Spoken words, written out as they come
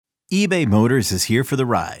eBay Motors is here for the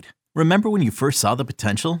ride. Remember when you first saw the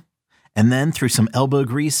potential? And then through some elbow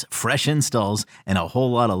grease, fresh installs, and a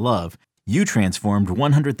whole lot of love, you transformed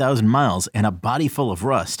 100,000 miles and a body full of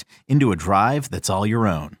rust into a drive that's all your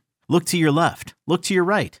own. Look to your left. Look to your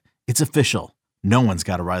right. It's official. No one's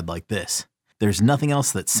got a ride like this. There's nothing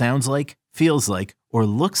else that sounds like, feels like, or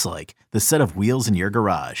looks like the set of wheels in your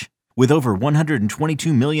garage. With over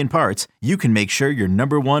 122 million parts, you can make sure your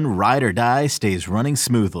number one ride or die stays running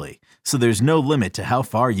smoothly. So there's no limit to how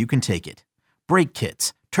far you can take it. Brake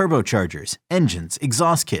kits, turbochargers, engines,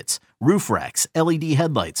 exhaust kits, roof racks, LED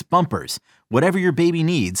headlights, bumpers, whatever your baby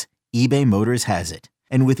needs, eBay Motors has it.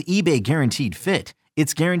 And with eBay Guaranteed Fit,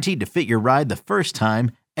 it's guaranteed to fit your ride the first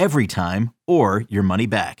time, every time, or your money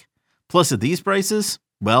back. Plus at these prices,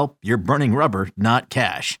 well, you're burning rubber, not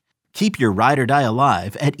cash. Keep your ride or die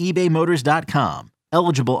alive at ebaymotors.com.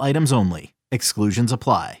 Eligible items only. Exclusions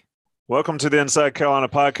apply. Welcome to the Inside Carolina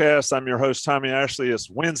podcast. I'm your host, Tommy Ashley. It's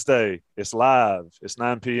Wednesday. It's live. It's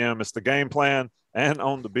 9 p.m. It's the Game Plan and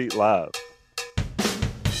On the Beat Live.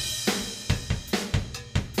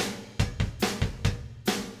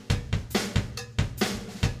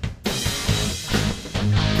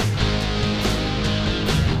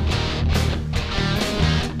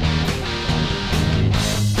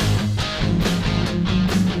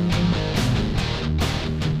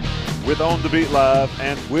 With On the Beat Live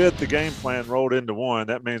and with the Game Plan rolled into one,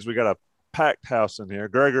 that means we got a packed house in here.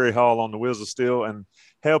 Gregory Hall on the wheels of steel and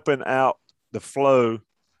helping out the flow.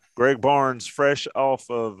 Greg Barnes, fresh off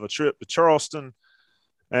of a trip to Charleston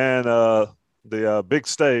and the big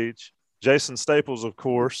stage. Jason Staples, of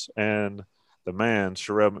course, and the man,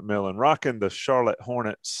 Sherrell McMillan, rocking the Charlotte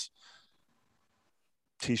Hornets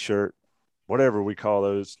T-shirt, whatever we call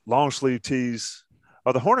those, long sleeve tees.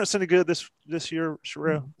 Are the Hornets any good this year,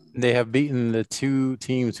 Sherrell? They have beaten the two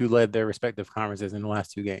teams who led their respective conferences in the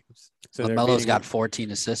last two games. So LaMelo's got 14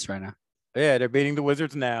 assists right now. Yeah, they're beating the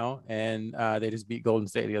Wizards now, and they just beat Golden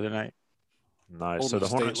State the other night. Nice. Golden so the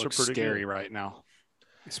State Hornets are looks pretty scary good right now,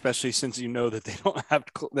 especially since you know that they don't have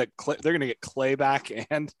that. They're going to get Clay back,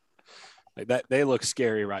 and like that they look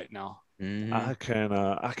scary right now. Mm-hmm.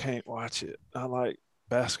 I can't watch it. I like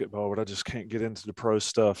basketball, but I just can't get into the pro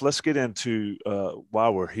stuff. Let's get into why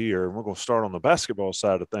we're here. And we're going to start on the basketball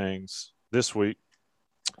side of things this week.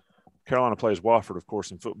 Carolina plays Wofford, of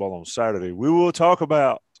course, in football on Saturday. We will talk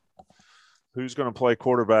about who's going to play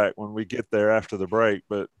quarterback when we get there after the break.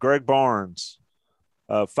 But Greg Barnes,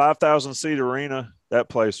 5,000-seat arena, that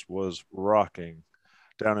place was rocking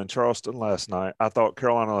down in Charleston last night. I thought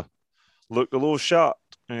Carolina looked a little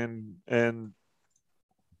shocked and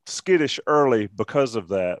skittish early because of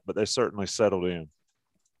that, but they certainly settled in.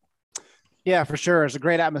 Yeah, for sure. It's a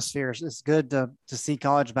great atmosphere. It's good to see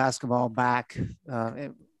college basketball back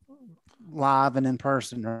live and in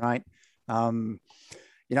person, right?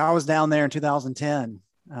 I was down there in 2010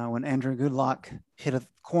 when Andrew Goodluck hit a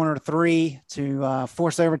corner three to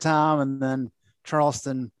force overtime, and then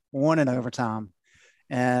Charleston won in overtime.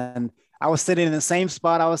 And I was sitting in the same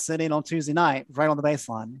spot I was sitting on Tuesday night, right on the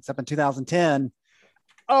baseline, except in 2010,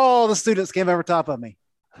 all the students came over top of me,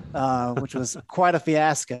 which was quite a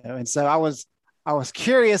fiasco. And so I was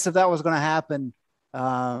curious if that was going to happen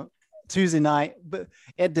Tuesday night, but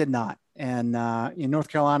it did not. And North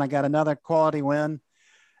Carolina got another quality win.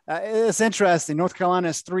 It's interesting. North Carolina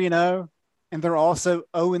is 3-0, and they're also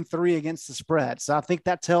 0-3 against the spread. So I think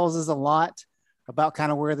that tells us a lot about kind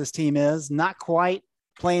of where this team is. Not quite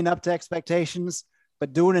playing up to expectations,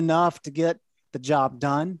 but doing enough to get the job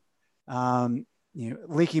done.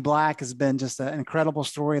 Leaky Black has been just an incredible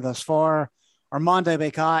story thus far. Armando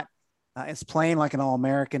Bacot is playing like an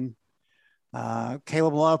All-American.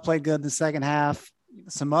 Caleb Love played good in the second half.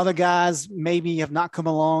 Some other guys maybe have not come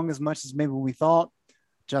along as much as maybe we thought.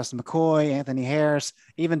 Justin McCoy, Anthony Harris,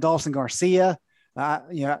 even Dawson Garcia.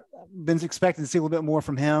 Been expecting to see a little bit more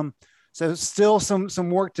from him. So still some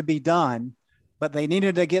work to be done, but they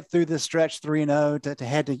needed to get through this stretch 3-0 to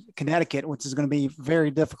head to Connecticut, which is going to be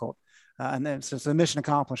very difficult. And then so it's a mission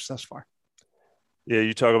accomplished thus far. Yeah,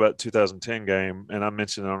 you talk about the 2010 game, and I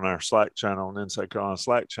mentioned on our Slack channel, on Inside Carolina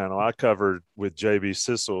Slack channel, I covered with JB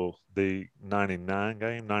Sissel the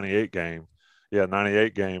 98 game. Yeah,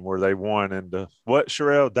 98 game where they won in the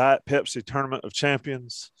Sherrell Diet Pepsi Tournament of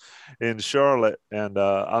Champions in Charlotte. And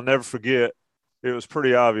I'll never forget, it was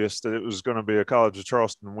pretty obvious that it was going to be a College of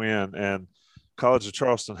Charleston win. And College of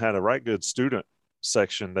Charleston had a right good student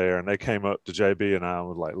section there, and they came up to JB and I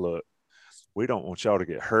was like, look, we don't want y'all to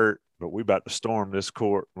get hurt, but we about to storm this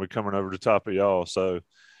court. We're coming over the top of y'all. So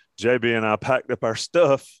JB and I packed up our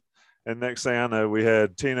stuff And next thing I know, we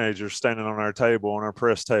had teenagers standing on our table, on our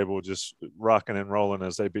press table, just rocking and rolling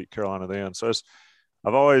as they beat Carolina then. So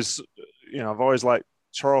I've always liked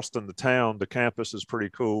Charleston, the town. The campus is pretty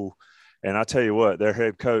cool. And I tell you what, their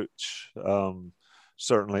head coach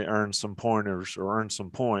certainly earned some pointers or earned some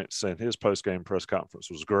points. And his post-game press conference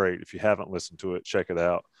was great. If you haven't listened to it, check it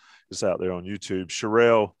out. It's out there on YouTube.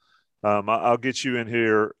 Sherelle, I'll get you in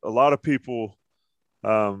here. A lot of people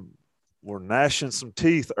were gnashing some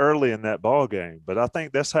teeth early in that ball game, but I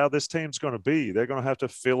think that's how this team's going to be. They're going to have to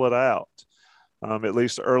fill it out, at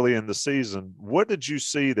least early in the season. What did you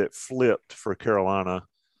see that flipped for Carolina?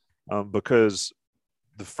 Because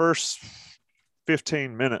the first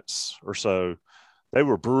 15 minutes or so, they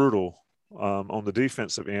were brutal on the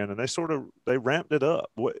defensive end, and they ramped it up.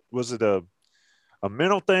 What was it, a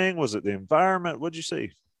mental thing? Was it the environment? What did you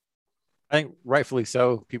see? I think rightfully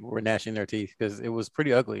so. People were gnashing their teeth because it was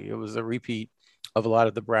pretty ugly. It was a repeat of a lot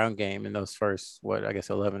of the Brown game in those first,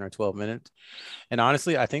 11 or 12 minutes. And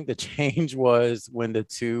honestly, I think the change was when the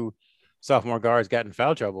two sophomore guards got in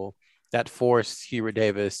foul trouble. That forced Hubert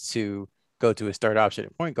Davis to go to his third option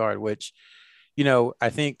at point guard, which, I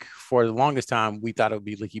think for the longest time, we thought it would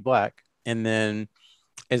be Leaky Black. And then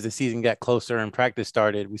as the season got closer and practice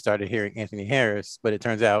started, we started hearing Anthony Harris, but it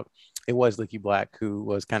turns out it was Leaky Black who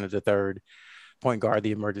was kind of the third point guard,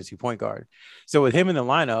 the emergency point guard. So with him in the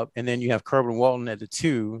lineup, and then you have Kerwin Walton at the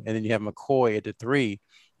 2, and then you have McCoy at the 3,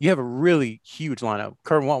 you have a really huge lineup.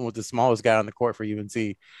 Kerwin Walton was the smallest guy on the court for UNC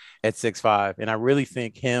at 6'5". And I really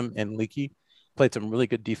think him and Leaky played some really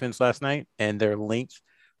good defense last night, and their length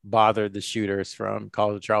bothered the shooters from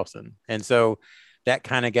College of Charleston. And so that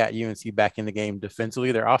kind of got UNC back in the game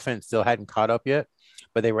defensively. Their offense still hadn't caught up yet,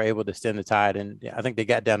 but they were able to stem the tide. And I think they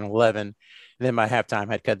got down 11. And then by halftime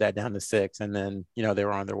had cut that down to 6. And then, they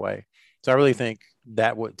were on their way. So I really think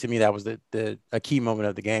that to me, that was a key moment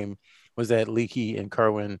of the game, was that Leaky and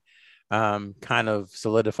Kerwin kind of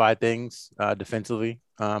solidified things defensively,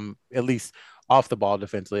 at least off the ball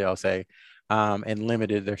defensively, I'll say, and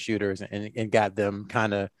limited their shooters and got them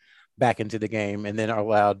kind of back into the game, and then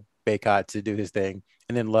allowed Bacot to do his thing.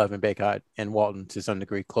 And then Love and Bacot and Walton to some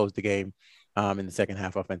degree closed the game in the second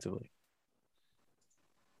half offensively.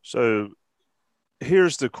 So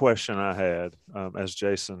here's the question I had as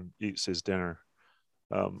Jason eats his dinner.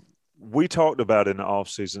 We talked about in the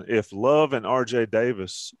offseason, if Love and RJ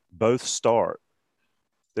Davis both start,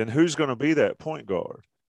 then who's going to be that point guard?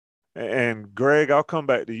 And Greg, I'll come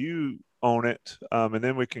back to you on it, and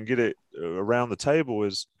then we can get it around the table.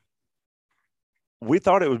 Is we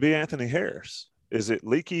thought it would be Anthony Harris. Is it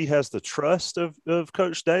Leaky has the trust of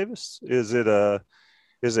Coach Davis? Is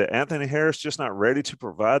it Anthony Harris just not ready to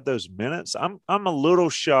provide those minutes? I'm a little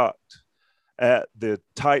shocked at the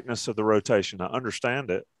tightness of the rotation. I understand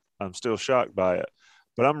it. I'm still shocked by it.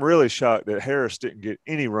 But I'm really shocked that Harris didn't get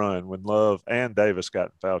any run when Love and Davis got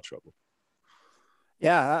in foul trouble.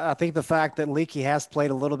 Yeah, I think the fact that Leaky has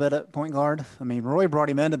played a little bit at point guard. I mean, Roy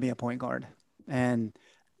brought him in to be a point guard. And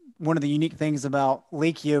one of the unique things about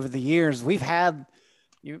Leaky over the years, we've had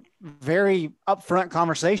very upfront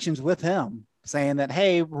conversations with him saying that,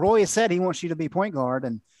 hey, Roy has said he wants you to be point guard.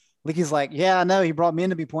 And Leaky's like, yeah, I know he brought me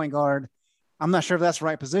in to be point guard. I'm not sure if that's the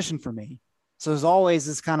right position for me. So there's always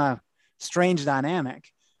this kind of strange dynamic.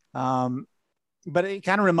 But it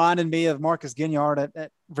kind of reminded me of Marcus Ginyard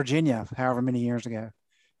at Virginia, however many years ago,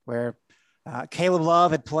 where Caleb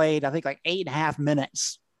Love had played, I think, like 8.5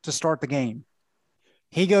 minutes to start the game.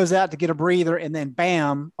 He goes out to get a breather, and then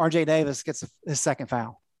bam, RJ Davis gets his second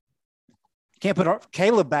foul. Can't put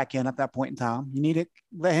Caleb back in at that point in time. You need to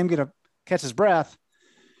let him catch his breath.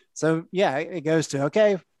 So, yeah, it goes to,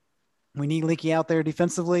 okay, we need Leaky out there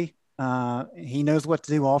defensively. He knows what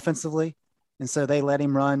to do offensively. And so they let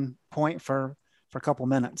him run point for a couple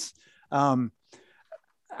minutes. I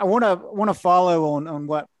want to follow on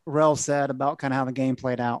what Rel said about kind of how the game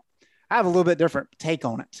played out. I have a little bit different take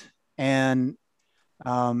on it. And,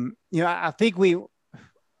 I think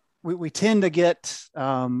we tend to get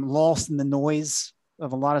lost in the noise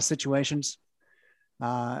of a lot of situations.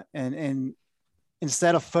 And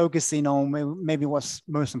instead of focusing on maybe what's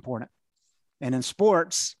most important. And in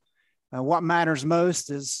sports, what matters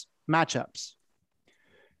most is matchups.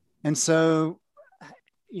 And so,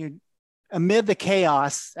 amid the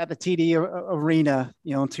chaos at the TD Arena,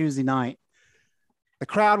 on Tuesday night, the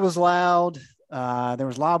crowd was loud. There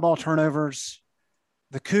was a lot of ball turnovers.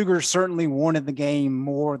 The Cougars certainly wanted the game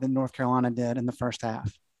more than North Carolina did in the first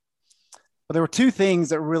half. But there were two things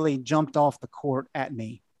that really jumped off the court at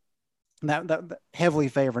me that heavily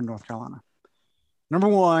favored North Carolina. Number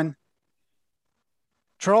one,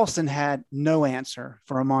 Charleston had no answer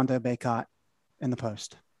for Armando Bacot in the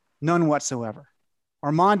post. None whatsoever.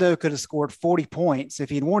 Armando could have scored 40 points if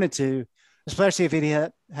he'd wanted to, especially if he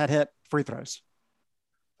had hit free throws.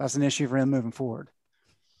 That's an issue for him moving forward.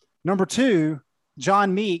 Number two,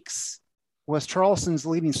 John Meeks was Charleston's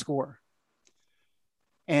leading scorer.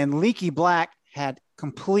 And Leaky Black had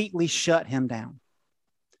completely shut him down.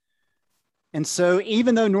 And so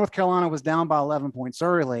even though North Carolina was down by 11 points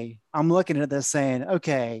early, I'm looking at this saying,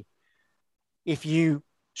 okay, if you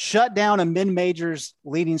shut down a mid-majors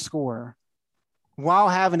leading scorer while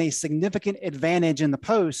having a significant advantage in the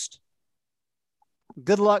post,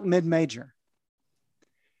 good luck mid-major.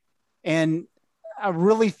 And I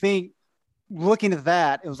really think looking at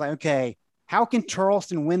that, it was like, okay, how can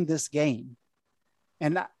Charleston win this game?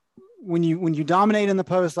 And when you dominate in the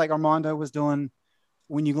post like Armando was doing,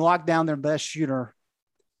 when you lock down their best shooter,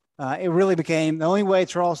 it really became the only way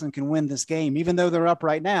Charleston can win this game, even though they're up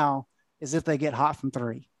right now, is if they get hot from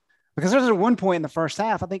three. Because there's at one point in the first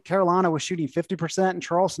half, I think Carolina was shooting 50% and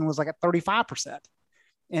Charleston was like at 35%.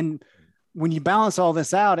 And when you balance all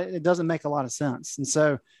this out, it doesn't make a lot of sense. And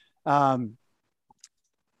so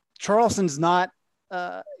Charleston's not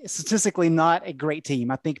statistically not a great team.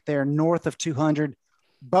 I think they're north of 200,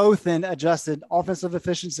 both in adjusted offensive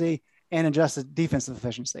efficiency and adjusted defensive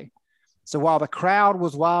efficiency. So while the crowd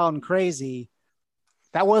was wild and crazy,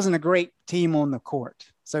 that wasn't a great team on the court.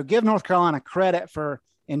 So give North Carolina credit for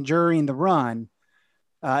enduring the run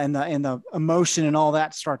and the emotion and all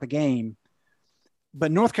that to start the game.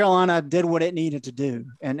 But North Carolina did what it needed to do.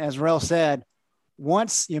 And as Rel said,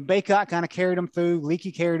 once Bacot kind of carried them through,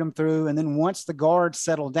 Leaky carried them through, and then once the guards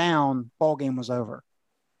settled down, ball game was over.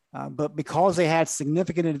 But because they had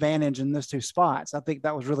significant advantage in those two spots, I think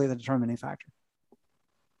that was really the determining factor.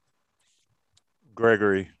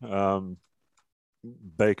 Gregory, Bacot.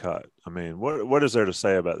 I mean, what is there to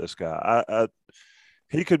say about this guy?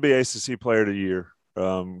 He could be ACC Player of the Year,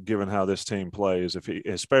 given how this team plays.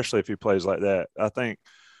 Especially if he plays like that, I think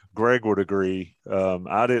Greg would agree.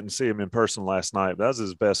 I didn't see him in person last night, but that was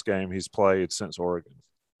his best game he's played since Oregon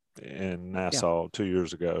in Nassau 2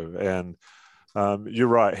 years ago. And you're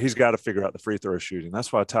right. He's got to figure out the free throw shooting.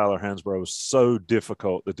 That's why Tyler Hansbrough was so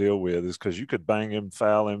difficult to deal with, is because you could bang him,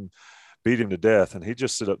 foul him, beat him to death, and he'd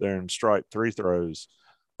just sit up there and strike three throws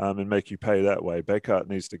and make you pay that way. Bacot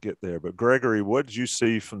needs to get there. But Gregory, what did you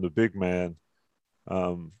see from the big man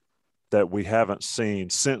that we haven't seen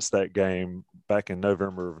since that game back in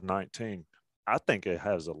November of 19? I think it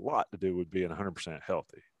has a lot to do with being 100%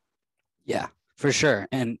 healthy. Yeah, for sure.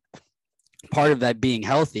 And part of that being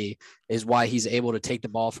healthy is why he's able to take the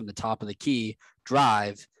ball from the top of the key,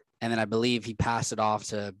 drive, and then I believe he passed it off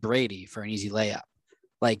to Brady for an easy layup.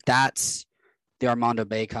 Like, that's the Armando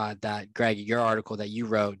Bacot that, Greg, your article that you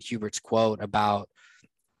wrote, Hubert's quote about,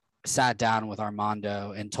 sat down with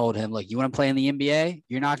Armando and told him, look, you want to play in the NBA?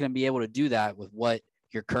 You're not going to be able to do that with what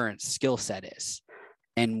your current skill set is.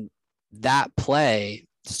 And that play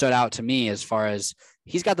stood out to me as far as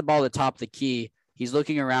he's got the ball at the top of the key. He's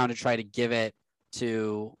looking around to try to give it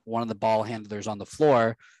to one of the ball handlers on the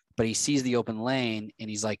floor, but he sees the open lane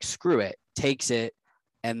and he's like, screw it, takes it.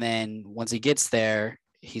 And then once he gets there,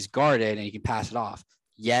 he's guarded and he can pass it off.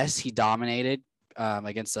 Yes, he dominated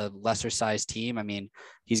against a lesser sized team. I mean,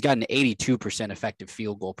 he's got an 82% effective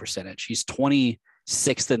field goal percentage. He's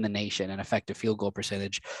 26th in the nation in effective field goal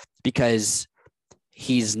percentage because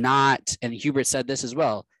he's not, and Hubert said this as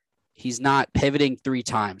well, he's not pivoting three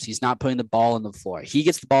times. He's not putting the ball on the floor. He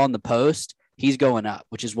gets the ball in the post, he's going up,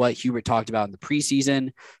 which is what Hubert talked about in the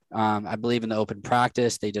preseason. I believe in the open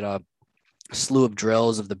practice, they did a slew of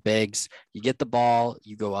drills of the bigs. You get the ball,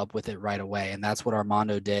 you go up with it right away. And that's what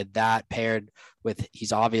Armando did. That paired with,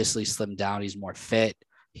 he's obviously slimmed down. He's more fit.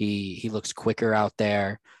 He looks quicker out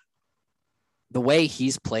there. The way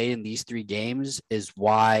he's played in these three games is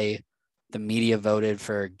why the media voted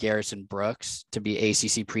for Garrison Brooks to be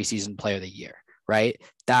ACC preseason player of the year, right?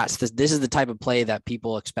 This is the type of play that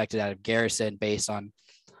people expected out of Garrison based on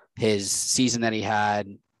his season that he had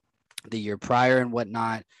the year prior and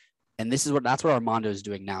whatnot. And that's what Armando is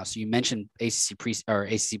doing now. So you mentioned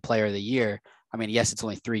ACC player of the year. I mean, yes, it's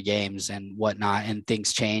only 3 games and whatnot, and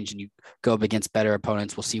things change and you go up against better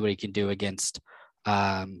opponents. We'll see what he can do against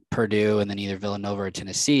Purdue and then either Villanova or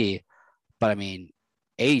Tennessee. But I mean,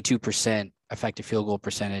 82% effective field goal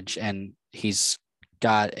percentage, and he's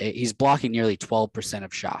blocking nearly 12%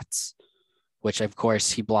 of shots, which of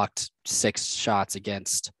course he blocked 6 shots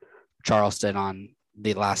against Charleston on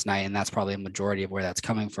the last night, and that's probably a majority of where that's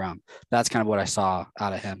coming from. That's kind of what I saw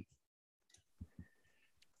out of him.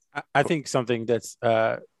 I think something that's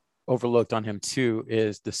overlooked on him too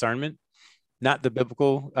is discernment. not the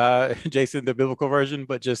biblical Jason, the biblical version,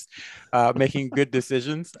 but just making good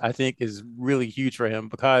decisions, I think is really huge for him,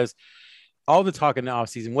 because all the talk in the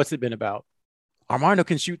offseason, what's it been about? Armando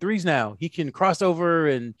can shoot threes now. He can cross over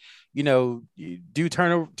and, do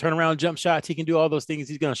turnaround jump shots. He can do all those things.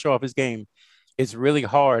 He's going to show off his game. It's really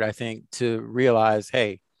hard, I think, to realize,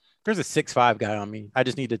 hey, there's a 6'5" guy on me. I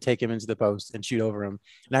just need to take him into the post and shoot over him,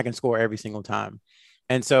 and I can score every single time.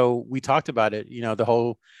 And so we talked about it, the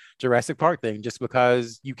whole Jurassic Park thing. Just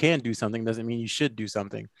because you can do something doesn't mean you should do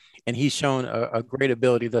something. And he's shown a great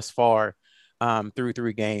ability thus far, through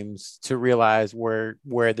 3 games, to realize where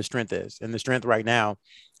the strength is. And the strength right now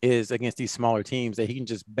is against these smaller teams, that he can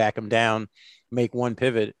just back them down, make one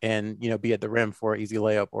pivot, and be at the rim for an easy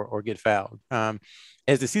layup or get fouled.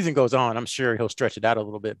 As the season goes on, I'm sure he'll stretch it out a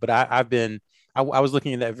little bit. But I was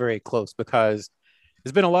looking at that very close, because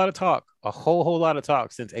there's been a lot of talk, a whole lot of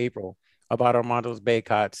talk since April about Armando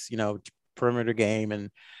Bacot's perimeter game and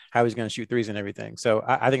how he's going to shoot threes and everything. So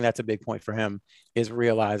I think that's a big point for him, is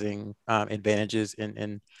realizing advantages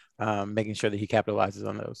and making sure that he capitalizes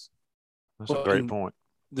on those. That's a great point.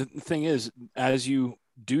 The thing is, as you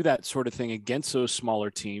do that sort of thing against those smaller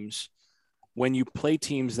teams, when you play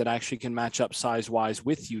teams that actually can match up size-wise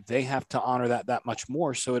with you, they have to honor that much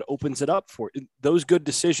more. So it opens it up for those good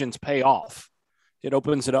decisions pay off. It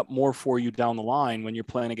opens it up more for you down the line when you're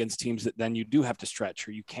playing against teams that then you do have to stretch,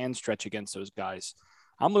 or you can stretch against those guys.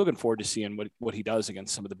 I'm looking forward to seeing what he does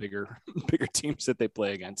against some of the bigger teams that they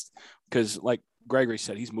play against, because like Gregory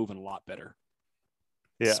said, he's moving a lot better.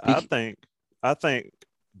 Yeah, I think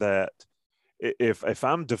that if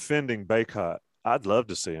I'm defending Bacot, I'd love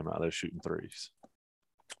to see him out there shooting threes.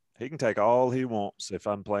 He can take all he wants if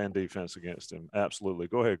I'm playing defense against him. Absolutely.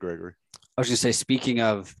 Go ahead, Gregory. I was going to say, speaking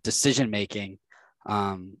of decision-making,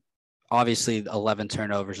 obviously 11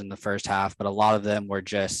 turnovers in the first half, but a lot of them were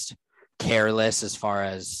just careless, as far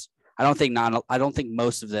as I don't think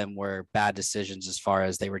most of them were bad decisions, as far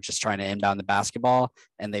as they were just trying to inbound the basketball,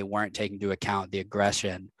 and they weren't taking into account the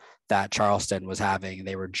aggression that Charleston was having.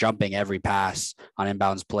 They were jumping every pass on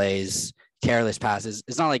inbounds plays, careless passes.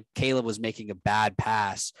 It's not like Caleb was making a bad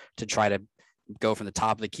pass to try to go from the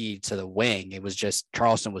top of the key to the wing. It was just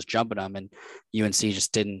Charleston was jumping them, and UNC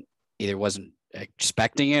just wasn't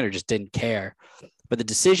expecting it or just didn't care. But the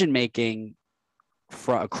decision making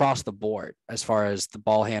across the board, as far as the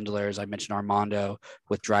ball handlers, I mentioned Armando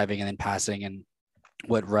with driving and then passing, and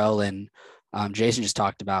what Rel and Jason just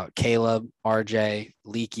talked about, Caleb, RJ,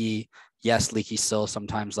 Leaky. Yes, Leaky still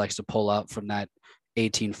sometimes likes to pull up from that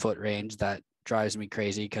 18-foot range. That drives me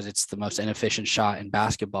crazy, because it's the most inefficient shot in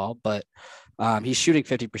basketball. But he's shooting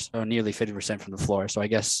 50% or nearly 50% from the floor, so I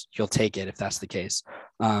guess you'll take it if that's the case.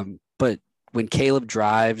 But when Caleb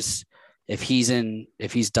drives, if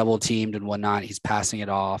he's double teamed and whatnot, he's passing it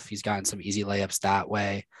off. He's gotten some easy layups that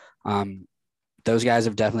way. Those guys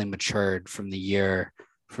have definitely matured from the year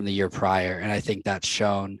prior. And I think that's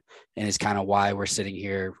shown, and is kind of why we're sitting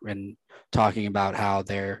here and talking about how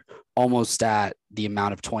they're almost at the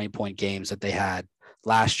amount of 20-point games that they had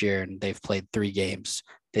last year, and they've played 3 games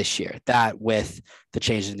this year. That, with the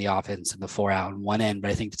changes in the offense and the 4 out and 1 in,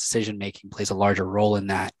 but I think the decision making plays a larger role in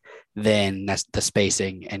that than that's the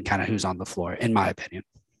spacing and kind of who's on the floor, in my opinion.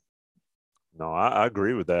 No, I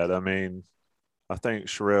agree with that. I mean, I think,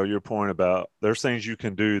 Sherelle, your point about there's things you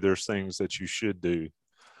can do, there's things that you should do,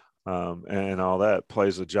 and all that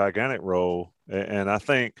plays a gigantic role. And I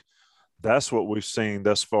think that's what we've seen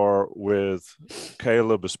thus far with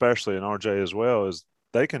Caleb, especially, and RJ as well, is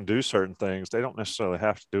they can do certain things. They don't necessarily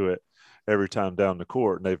have to do it every time down the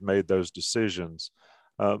court, and they've made those decisions.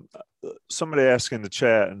 Somebody asked in the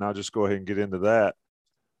chat, and I'll just go ahead and get into that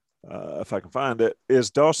if I can find it.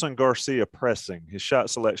 Is Dawson Garcia pressing? His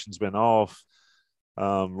shot selection's been off,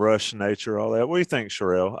 rush nature, all that. What do you think,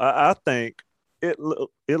 Sherelle? I think it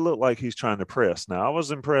looked like he's trying to press. Now, I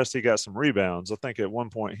was impressed he got some rebounds. I think at one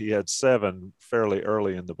point he had 7 fairly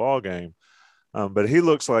early in the ball game. But he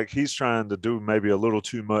looks like he's trying to do maybe a little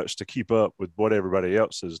too much to keep up with what everybody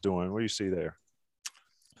else is doing. What do you see there?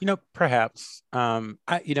 Perhaps.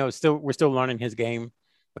 We're still learning his game,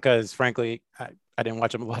 because frankly, I didn't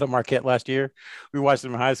watch him a lot of Marquette last year. We watched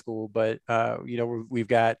him in high school, but we've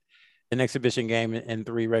got an exhibition game and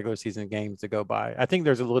 3 regular season games to go by. I think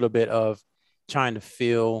there's a little bit of trying to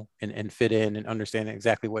feel and fit in and understand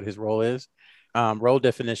exactly what his role is. Role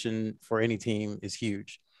definition for any team is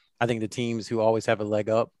huge. I think the teams who always have a leg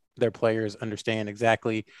up, their players understand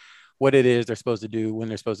exactly what it is they're supposed to do, when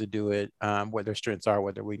they're supposed to do it, what their strengths are,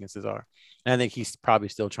 what their weaknesses are. And I think he's probably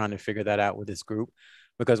still trying to figure that out with this group,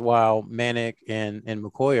 because while Manek and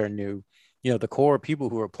McCoy are new, the core people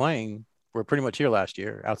who are playing were pretty much here last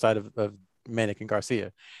year, outside of Manek and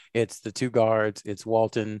Garcia. It's the two guards, it's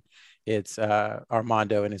Walton, it's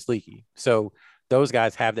Armando, and it's Leaky. So those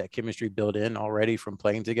guys have that chemistry built in already from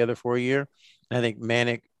playing together for a year. And I think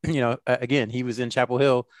Manek, again, he was in Chapel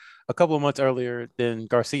Hill a couple of months earlier than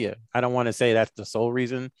Garcia. I don't want to say that's the sole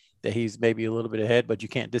reason that he's maybe a little bit ahead, but you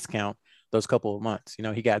can't discount those couple of months.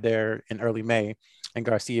 He got there in early May, and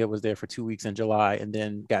Garcia was there for 2 weeks in July, and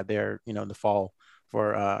then got there, in the fall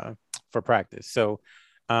for practice. So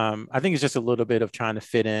I think it's just a little bit of trying to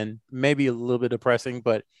fit in, maybe a little bit depressing,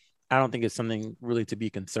 but I don't think it's something really to be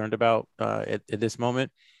concerned about at this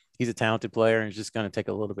moment. He's a talented player, and it's just going to take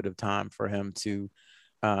a little bit of time for him to,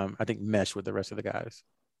 I think, mesh with the rest of the guys.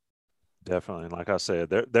 Definitely. Like I said,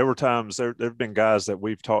 there were times there have been guys that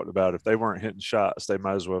we've talked about. If they weren't hitting shots, they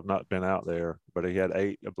might as well have not been out there. But he had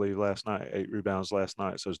 8, I believe, last night, 8 rebounds last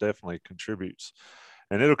night. So it definitely contributes.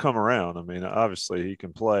 And it'll come around. I mean, obviously he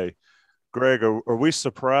can play. Greg, are we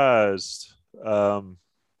surprised that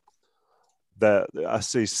I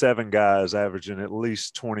see 7 guys averaging at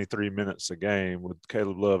least 23 minutes a game, with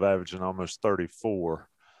Caleb Love averaging almost 34?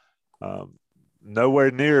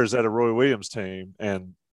 Nowhere near is that a Roy Williams team.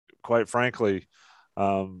 And quite frankly,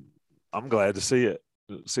 I'm glad to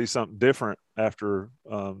see something different after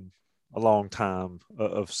a long time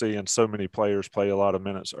of seeing so many players play a lot of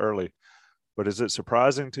minutes early. But is it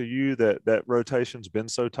surprising to you that rotation's been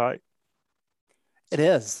so tight? It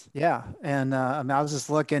is, yeah. And I was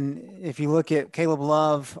just looking, if you look at Caleb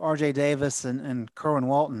Love, RJ Davis, and Kerwin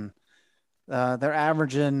Walton, they're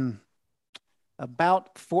averaging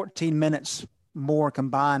about 14 minutes more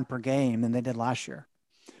combined per game than they did last year.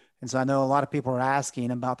 And so I know a lot of people are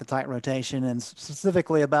asking about the tight rotation and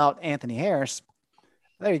specifically about Anthony Harris.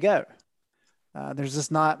 There you go. There's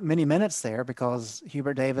just not many minutes there because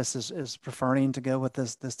Hubert Davis is preferring to go with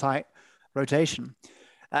this tight rotation.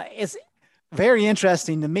 It's very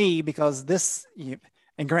interesting to me because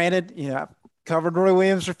and granted, I've covered Roy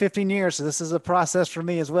Williams for 15 years, so this is a process for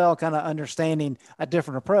me as well, kind of understanding a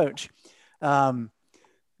different approach. But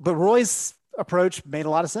Roy's approach made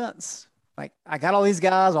a lot of sense. Like, I got all these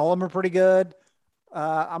guys, all of them are pretty good.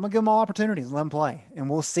 I'm going to give them all opportunities and let them play. And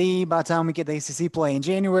we'll see by the time we get the ACC play in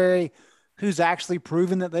January who's actually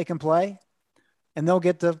proven that they can play. And they'll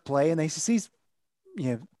get to play in the ACC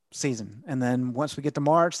season. And then once we get to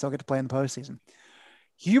March, they'll get to play in the postseason.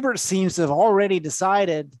 Hubert seems to have already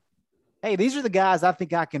decided, hey, these are the guys I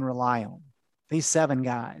think I can rely on, these 7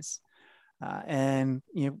 guys. And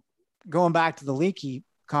going back to the Leaky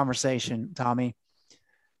conversation, Tommy,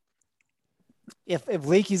 if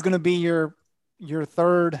Leaky's going to be your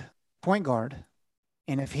third point guard,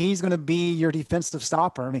 and if he's going to be your defensive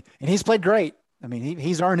stopper, and he's played great.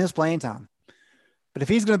 He's earned his playing time. But if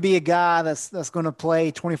he's going to be a guy that's going to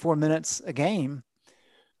play 24 minutes a game,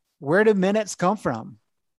 where do minutes come from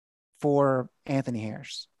for Anthony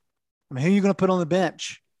Harris? Who are you going to put on the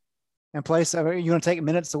bench and play? So are you going to take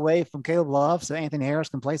minutes away from Caleb Love so Anthony Harris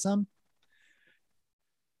can play some?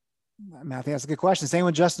 I think that's a good question. Same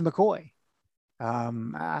with Justin McCoy.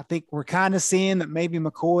 I think we're kind of seeing that maybe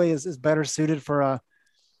McCoy is better suited for a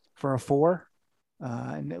 4.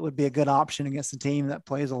 And it would be a good option against a team that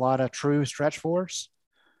plays a lot of true stretch fours.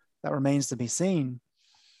 That remains to be seen.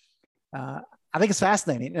 I think it's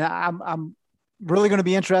fascinating. And I'm really going to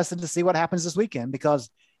be interested to see what happens this weekend because,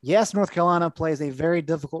 yes, North Carolina plays a very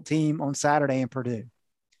difficult team on Saturday in Purdue.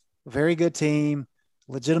 A very good team,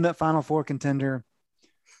 legitimate Final Four contender.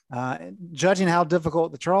 Judging how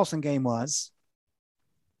difficult the Charleston game was,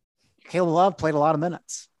 Caleb Love played a lot of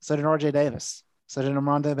minutes. So did RJ Davis. So did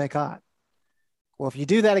Armando Bacot. Well, if you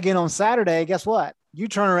do that again on Saturday, guess what? You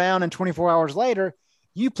turn around and 24 hours later,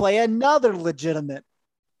 you play another legitimate,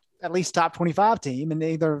 at least top 25 team in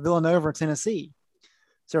either Villanova or Tennessee.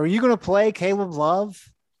 So are you going to play Caleb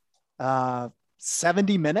Love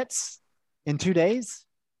 70 minutes in 2 days?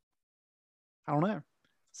 I don't know.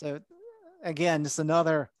 So again, just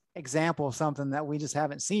another example of something that we just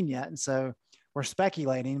haven't seen yet. And so we're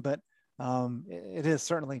speculating, but it is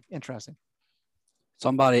certainly interesting.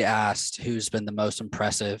 Somebody asked who's been the most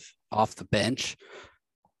impressive off the bench.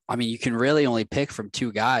 You can really only pick from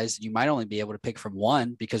 2 guys. You might only be able to pick from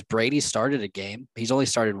 1 because Brady started a game. He's only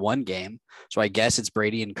started 1 game. So I guess it's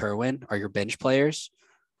Brady and Kerwin are your bench players.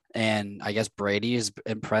 And I guess Brady is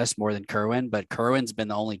impressed more than Kerwin, but Kerwin's been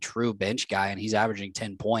the only true bench guy and he's averaging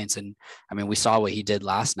 10 points. And we saw what he did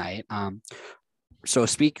last night. So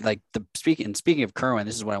speaking of Kerwin,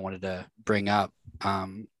 this is what I wanted to bring up,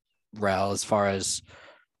 Rel, as far as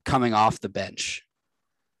coming off the bench.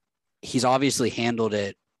 He's obviously handled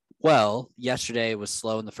it well. Yesterday it was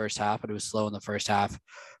slow in the first half, but it was slow in the first half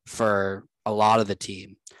for a lot of the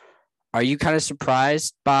team. Are you kind of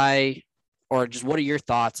surprised by or just what are your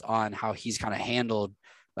thoughts on how he's kind of handled?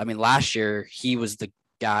 I mean, last year he was the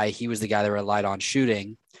guy that relied on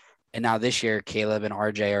shooting. And now this year, Caleb and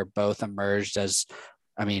RJ are both emerged as,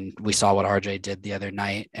 I mean, we saw what RJ did the other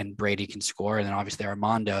night, and Brady can score. And then obviously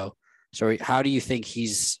Armando. So how do you think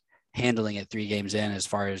he's handling it 3 games in as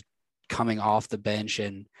far as coming off the bench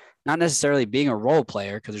and not necessarily being a role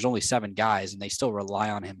player, because there's only 7 guys and they still rely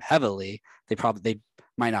on him heavily. They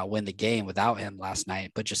might not win the game without him last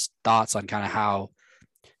night, but just thoughts on kind of how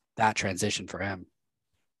that transition for him.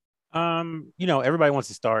 Everybody wants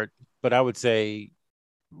to start, but I would say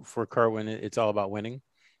for Kerwin, it's all about winning.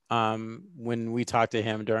 When we talked to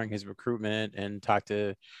him during his recruitment and talked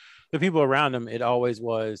to the people around him, it always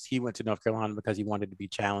was he went to North Carolina because he wanted to be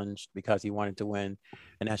challenged, because he wanted to win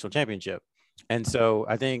a national championship. And so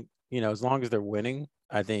I think, as long as they're winning,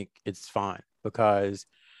 I think it's fine, because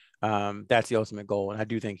that's the ultimate goal. And I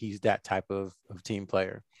do think he's that type of team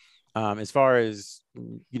player. As far as,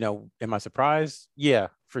 am I surprised? Yeah,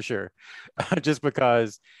 for sure. Just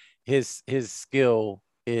because his skill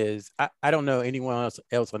is, I don't know anyone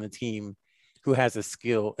else on the team who has a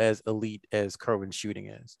skill as elite as Kerwin's shooting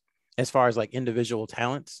is. As far as like individual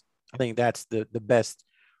talents, I think that's the best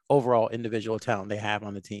overall individual talent they have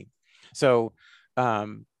on the team. So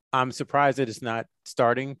I'm surprised that it's not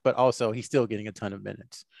starting, but also he's still getting a ton of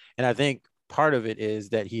minutes. And I think part of it is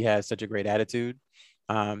that he has such a great attitude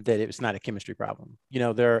that it's not a chemistry problem.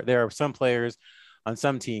 There are some players on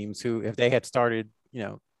some teams who, if they had started,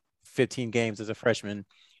 15 games as a freshman,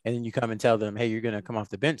 and then you come and tell them, hey, you're going to come off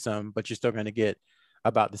the bench some, but you're still going to get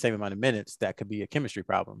about the same amount of minutes, that could be a chemistry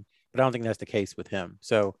problem. But I don't think that's the case with him.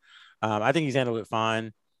 So I think he's handled it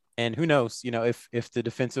fine. And who knows, if the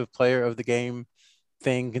defensive player of the game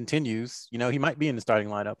thing continues, he might be in the starting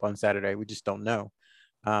lineup on Saturday. We just don't know.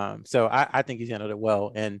 So I think he's handled it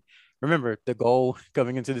well. And remember, the goal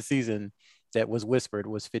coming into the season that was whispered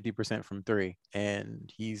was 50% from 3,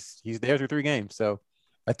 and he's there through 3 games. So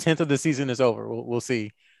a tenth of the season is over. We'll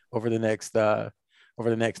see over the next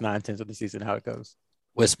 9/10 of the season how it goes.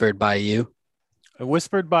 Whispered by you?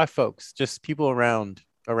 Whispered by folks, just people around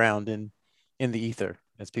in the ether,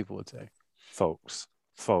 as people would say. Folks,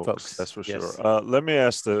 that's for yes. sure. Let me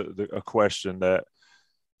ask a question that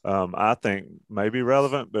I think may be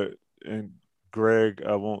relevant, and Greg,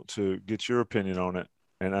 I want to get your opinion on it,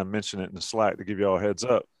 and I mentioned it in the Slack to give you all a heads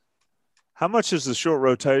up. How much is the short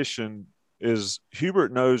rotation? Is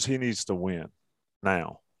Hubert knows he needs to win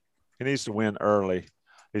now. He needs to win early.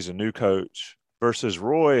 He's a new coach. Versus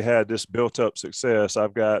Roy had this built-up success.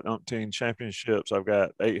 I've got umpteen championships. I've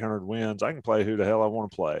got 800 wins. I can play who the hell I want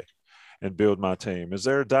to play and build my team. Is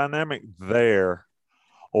there a dynamic there,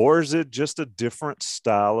 or is it just a different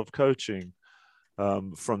style of coaching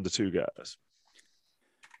from the 2 guys?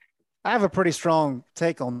 I have a pretty strong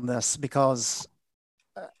take on this, because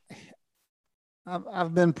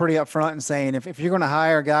I've been pretty upfront in saying if you're going to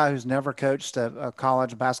hire a guy who's never coached a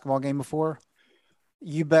college basketball game before,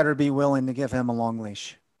 you better be willing to give him a long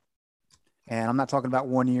leash. And I'm not talking about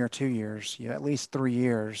 1 year, 2 years, at least 3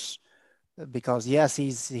 years, because yes,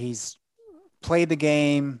 he's played the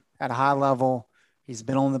game at a high level. He's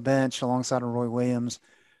been on the bench alongside of Roy Williams.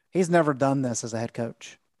 He's never done this as a head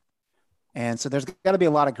coach. And so there's got to be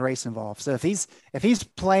a lot of grace involved. So if he's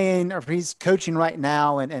playing, or if he's coaching right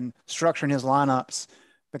now and structuring his lineups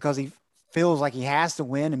because he feels like he has to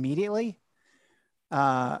win immediately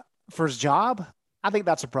for his job, I think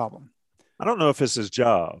that's a problem. I don't know if it's his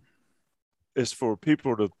job. It's for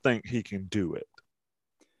people to think he can do it.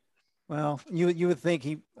 Well, you would think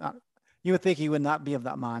he would not be of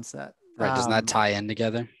that mindset. Right. Doesn't that tie in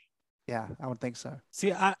together? Yeah, I would think so.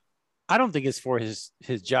 See, I don't think it's for his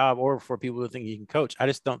job or for people who think he can coach. I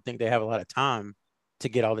just don't think they have a lot of time to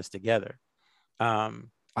get all this together. I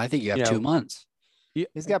think you have 2 months.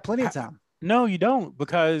 He's got plenty of time. No, you don't,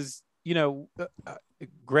 because,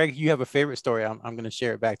 Greg, you have a favorite story. I'm going to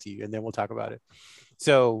share it back to you, and then we'll talk about it.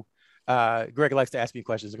 So Greg likes to ask me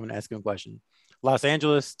questions. I'm going to ask him a question. Los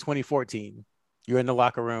Angeles, 2014. You're in the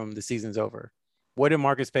locker room. The season's over. What did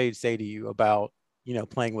Marcus Page say to you about,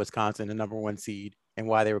 playing Wisconsin, the number 1 seed, and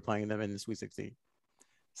why they were playing them in the Sweet 16?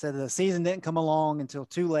 So the season didn't come along until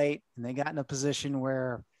too late, and they got in a position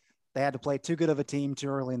where they had to play too good of a team too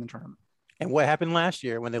early in the tournament. And what happened last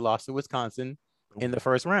year when they lost to Wisconsin in the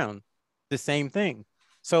first round? The same thing.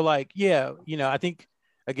 So, I think,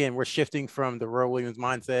 again, we're shifting from the Roy Williams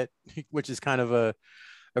mindset, which is kind of a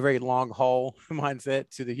very long haul mindset,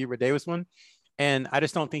 to the Hubert Davis one. And I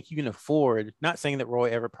just don't think you can afford, not saying that Roy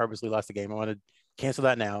ever purposely lost the game. I want to cancel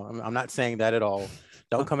that now. I'm not saying that at all.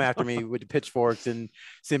 Don't come after me with the pitchforks and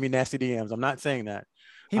send me nasty DMs. I'm not saying that.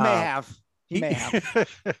 He may have. He may have.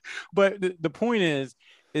 But the point is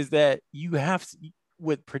that you have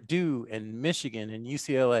with Purdue and Michigan and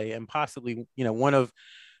UCLA and possibly, one of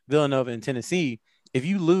Villanova and Tennessee, if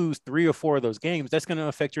you lose 3 or 4 of those games, that's going to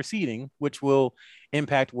affect your seeding, which will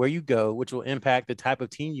impact where you go, which will impact the type of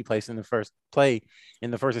team you place in the first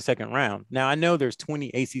or second round. Now, I know there's 20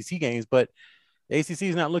 ACC games, but the ACC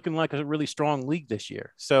is not looking like a really strong league this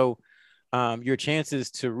year. So your chances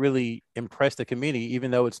to really impress the committee,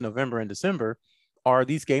 even though it's November and December, are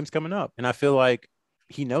these games coming up. And I feel like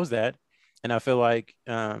he knows that. And I feel like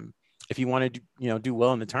if you want to, do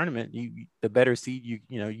well in the tournament, the better seed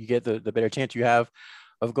you get, the better chance you have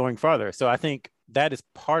of going farther. So I think that is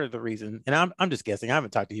part of the reason. And I'm just guessing. I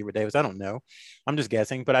haven't talked to Hubert Davis. I don't know. I'm just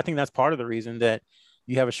guessing. But I think that's part of the reason that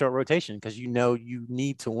you have a short rotation, because you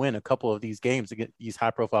need to win a couple of these games to get these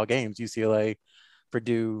high profile games, UCLA,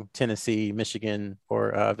 Purdue, Tennessee, Michigan,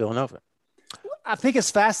 or Villanova. I think it's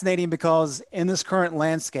fascinating because in this current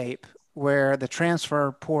landscape where the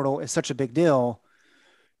transfer portal is such a big deal,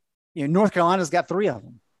 North Carolina's got 3 of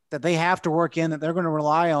them that they have to work in, that they're going to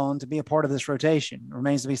rely on to be a part of this rotation. It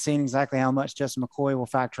remains to be seen exactly how much Justin McCoy will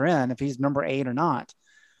factor in, if he's number 8 or not.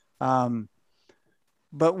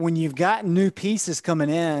 But when you've got new pieces coming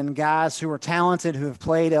in, guys who are talented, who have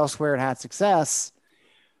played elsewhere and had success,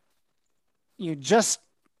 you just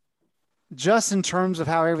in terms of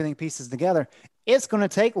how everything pieces together, it's going to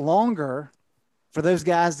take longer for those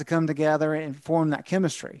guys to come together and form that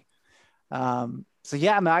chemistry. So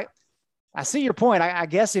yeah, I see your point. I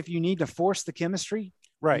guess if you need to force the chemistry,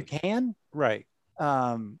 right, you can. Right.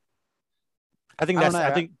 I think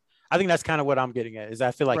that's kind of what I'm getting at, is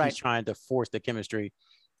I feel like he's trying to force the chemistry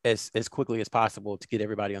as quickly as possible to get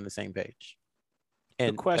everybody on the same page.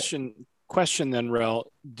 And the question then,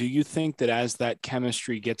 Rel, do you think that as that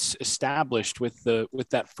chemistry gets established with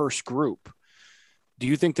that first group, do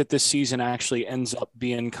you think that this season actually ends up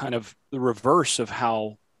being kind of the reverse of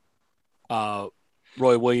how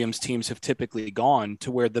Roy Williams teams have typically gone,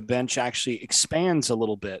 to where the bench actually expands a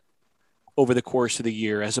little bit over the course of the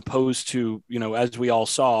year, as opposed to, as we all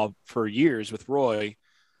saw for years with Roy,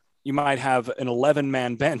 you might have an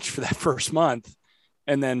 11-man bench for that first month.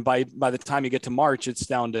 And then by the time you get to March, it's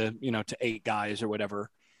down to, to 8 guys or whatever.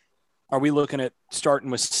 Are we looking at starting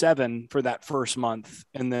with 7 for that first month,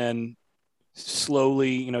 and then slowly,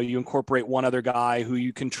 you incorporate one other guy who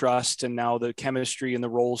you can trust, and now the chemistry and the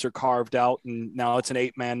roles are carved out, and now it's an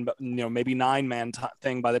 8-man, maybe 9-man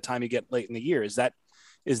thing by the time you get late in the year? Is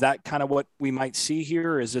that kind of what we might see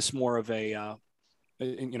here? Or is this more of a,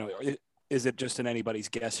 is it just an anybody's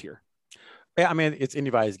guess here? Yeah, I mean, it's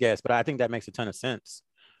anybody's guess, but I think that makes a ton of sense.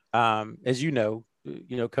 As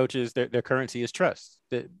coaches, their currency is trust.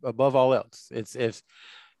 That above all else, it's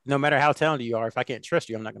no matter how talented you are, if I can't trust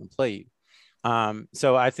you, I'm not going to play you.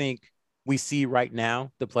 So I think we see right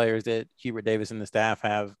now the players that Hubert Davis and the staff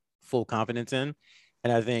have full confidence in.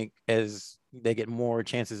 And I think as they get more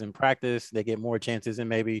chances in practice, they get more chances in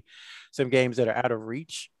maybe some games that are out of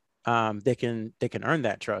reach, they can earn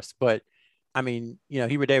that trust. But I mean,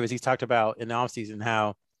 Hubert Davis, he's talked about in the offseason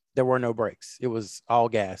how there were no breaks. It was all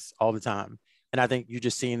gas all the time. And I think you're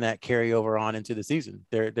just seeing that carry over on into the season.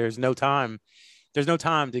 There's no time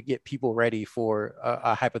to get people ready for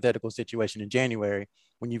a hypothetical situation in January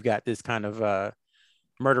when you've got this kind of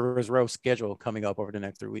murderer's row schedule coming up over the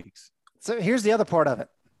next 3 weeks. So here's the other part of it.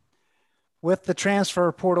 With the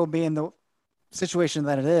transfer portal being the situation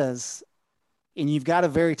that it is, and you've got a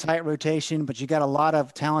very tight rotation, but you got a lot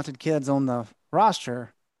of talented kids on the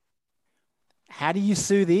roster, how do you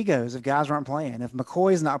soothe the egos if guys aren't playing? If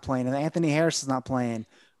McCoy's not playing and Anthony Harris is not playing,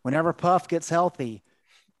 whenever Puff gets healthy,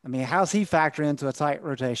 I mean, how's he factor into a tight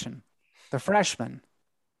rotation? The freshman.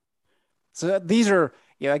 So these are,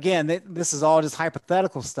 again, this is all just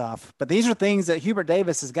hypothetical stuff, but these are things that Hubert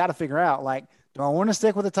Davis has got to figure out. Like, do I want to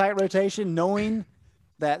stick with a tight rotation knowing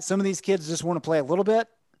that some of these kids just want to play a little bit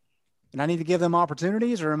and I need to give them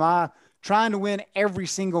opportunities? Or am I trying to win every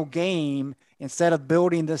single game instead of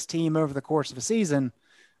building this team over the course of a season?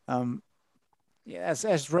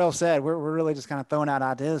 As Rel said, we're really just kind of throwing out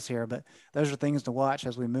ideas here, but those are things to watch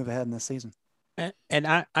as we move ahead in this season. And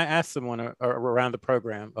I asked someone around the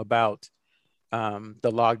program about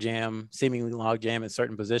the seemingly logjam at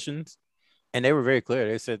certain positions, and they were very clear.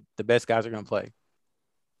 They said the best guys are going to play.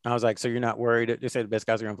 I was like, so you're not worried? They said the best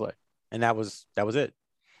guys are going to play, and that was it.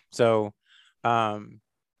 So I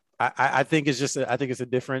think it's a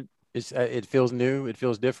different. It feels new. It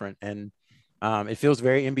feels different, and it feels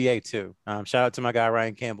very NBA too. Shout out to my guy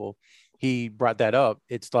Ryan Campbell. He brought that up.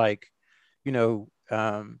 It's like,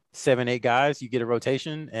 7-8 guys, you get a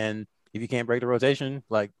rotation, and if you can't break the rotation,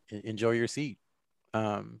 like, enjoy your seat.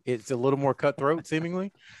 It's a little more cutthroat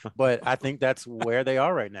seemingly, but I think that's where they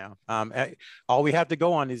are right now. All we have to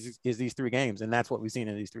go on is these 3 games, and that's what we've seen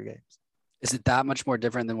in these 3 games. Is it that much more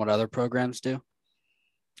different than what other programs do?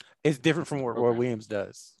 It's different from what Roy Williams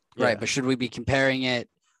does. Right, Yeah. but should we be comparing it?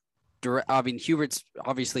 I mean, Hubert's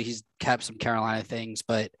obviously he's kept some Carolina things,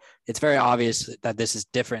 but it's very obvious that this is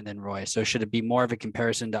different than Roy. So should it be more of a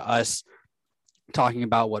comparison to us talking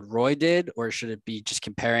about what Roy did, or should it be just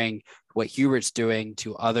comparing what Hubert's doing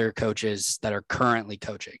to other coaches that are currently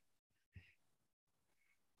coaching?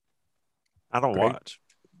 I don't Great. watch.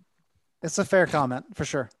 It's a fair comment for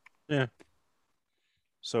sure. Yeah.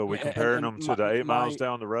 So we Yeah, comparing and them to the 8 miles my-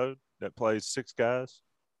 down the road that plays 6 guys.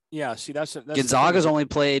 Yeah, see, that's the thing Gonzaga's is only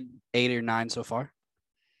played 8 or 9 so far.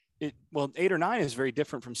 well, 8 or 9 is very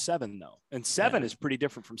different from 7 though, and 7 Yeah. is pretty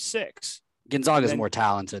different from 6. Gonzaga's then- more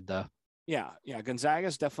talented though. Yeah, Gonzaga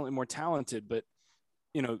is definitely more talented, but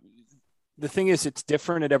the thing is, it's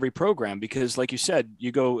different at every program because, like you said,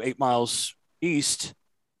 you go 8 miles east,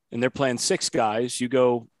 and they're playing 6 guys. You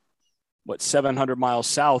go 700 miles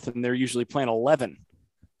south, and they're usually playing 11.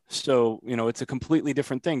 So it's a completely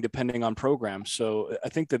different thing depending on program. So I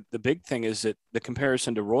think that the big thing is that the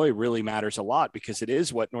comparison to Roy really matters a lot because it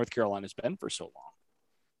is what North Carolina's been for so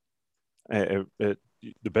long.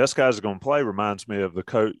 The best guys are going to play reminds me of the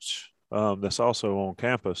coach that's also on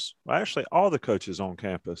campus. Well, actually, all the coaches on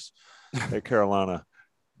campus at Carolina.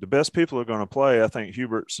 The best people are going to play. I think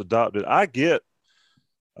Hubert's adopted. I get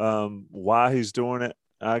why he's doing it.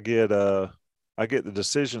 I get the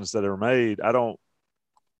decisions that are made. I don't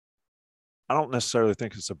necessarily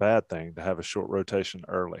think it's a bad thing to have a short rotation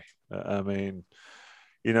early. I mean,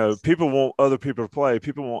 people want other people to play.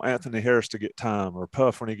 People want Anthony Harris to get time or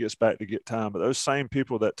Puff when he gets back to get time. But those same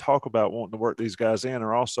people that talk about wanting to work these guys in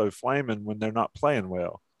are also flaming when they're not playing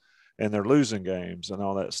well and they're losing games and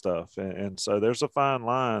all that stuff. And so there's a fine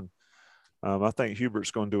line. I think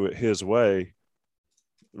Hubert's going to do it his way.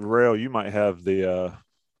 Rail, you might have the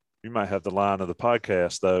line of the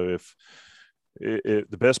podcast though. If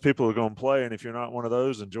the best people are going to play, and if you're not one of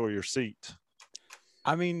those, enjoy your seat.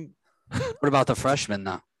 I mean, What about the freshmen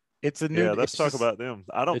though? it's a new. Yeah, let's it's talk just- about them.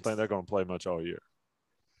 I don't it's- think they're going to play much all year.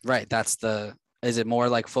 Right. Is it more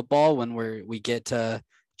like football when we get to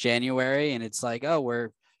January and it's like, oh, we're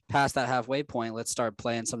past that halfway point. Let's start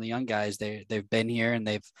playing some of the young guys. They've been here and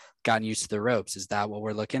they've gotten used to the ropes. Is that what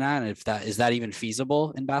we're looking at? And is that even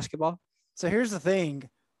feasible in basketball? So here's the thing.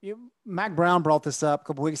 Mac Brown brought this up a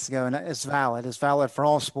couple weeks ago, and it's valid. It's valid for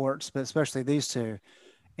all sports, but especially these two.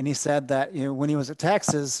 And he said that when he was at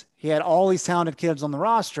Texas, he had all these talented kids on the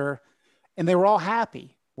roster, and they were all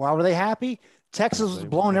happy. Why were they happy? Texas was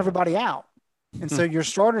blowing everybody out, and so your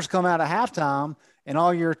starters come out at halftime, and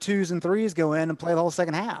all your 2s and 3s go in and play the whole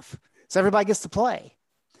second half. So everybody gets to play.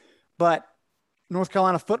 But North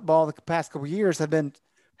Carolina football the past couple of years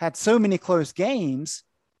had so many close games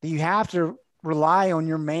that you have to rely on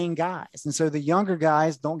your main guys. And so the younger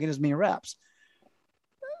guys don't get as many reps.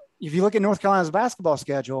 If you look at North Carolina's basketball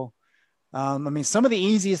schedule, some of the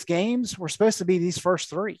easiest games were supposed to be these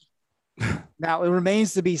first 3. Now it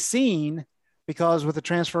remains to be seen because with the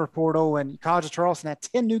transfer portal and College of Charleston had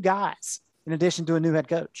 10 new guys in addition to a new head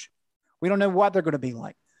coach. We don't know what they're going to be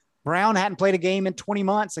like. Brown hadn't played a game in 20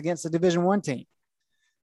 months against a Division I team.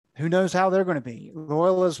 Who knows how they're going to be?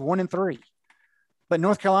 Loyola's 1-3. But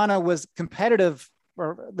North Carolina was competitive,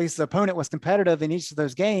 or at least the opponent was competitive in each of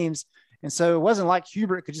those games. And so it wasn't like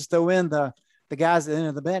Hubert could just throw in the guys at the end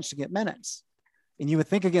of the bench to get minutes. And you would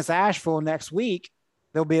think against Asheville next week,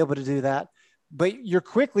 they'll be able to do that. But you're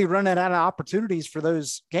quickly running out of opportunities for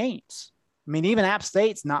those games. I mean, even App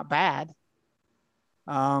State's not bad.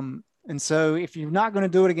 And so if you're not going to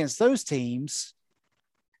do it against those teams,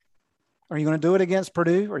 are you going to do it against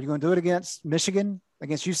Purdue? Are you going to do it against Michigan,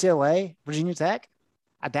 against UCLA, Virginia Tech?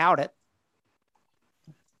 I doubt it.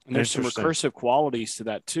 And there's some Interesting. recursive qualities to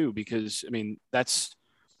that too, because that's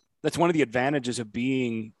one of the advantages of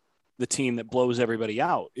being the team that blows everybody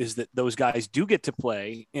out is that those guys do get to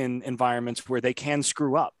play in environments where they can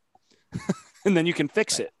screw up and then you can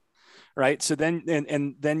fix it. Right. So then,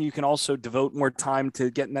 and then you can also devote more time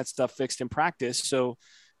to getting that stuff fixed in practice. So,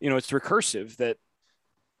 it's recursive that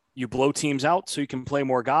you blow teams out so you can play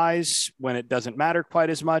more guys when it doesn't matter quite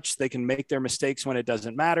as much. They can make their mistakes when it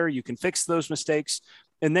doesn't matter. You can fix those mistakes,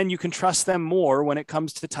 and then you can trust them more when it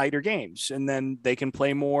comes to tighter games, and then they can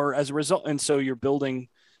play more as a result. And so you're building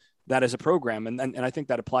that as a program. And I think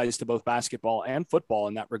that applies to both basketball and football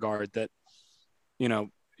in that regard, that,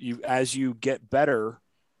 as you get better,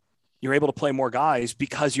 you're able to play more guys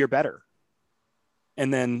because you're better.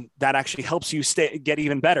 And then that actually helps you get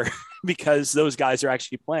even better because those guys are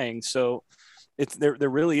actually playing. So it's there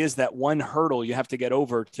really is that one hurdle you have to get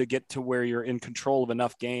over to get to where you're in control of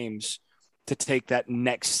enough games to take that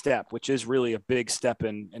next step, which is really a big step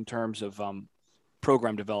in terms of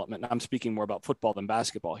program development. I'm speaking more about football than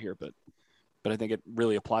basketball here, but I think it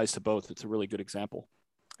really applies to both. It's a really good example.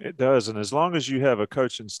 It does. And as long as you have a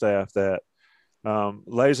coaching staff that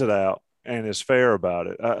lays it out and is fair about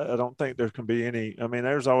it, I don't think there can be any. I mean,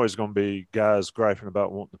 there's always going to be guys griping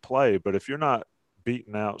about wanting to play, but if you're not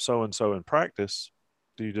beating out so-and-so in practice,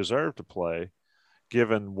 do you deserve to play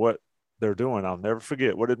given what they're doing? I'll never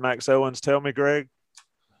forget. What did Max Owens tell me, Greg?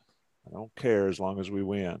 I don't care as long as we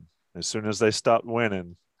win. As soon as they stopped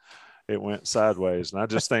winning, it went sideways. And I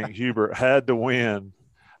just think Hubert had to win.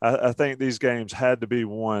 I think these games had to be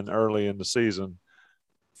won early in the season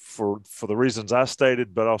for the reasons I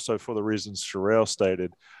stated, but also for the reasons Sherrell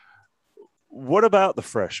stated. What about the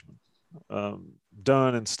freshmen,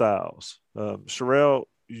 Dunn and Styles? Sherrell,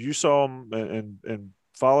 you saw them and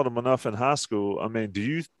followed them enough in high school. I mean,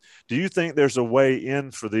 do you think there's a way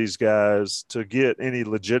in for these guys to get any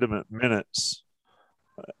legitimate minutes?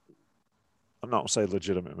 I'm not going to say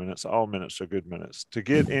legitimate minutes. All minutes are good minutes. To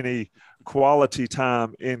get any quality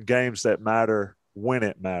time in games that matter when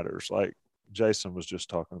it matters, like Jason was just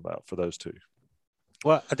talking about for those two.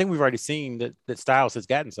 Well, I think we've already seen that Styles has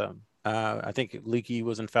gotten some. I think Leaky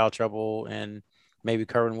was in foul trouble, and maybe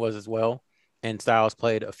Kerwin was as well. And Styles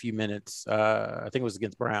played a few minutes. I think it was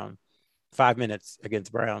against Brown, 5 minutes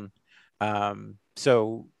against Brown.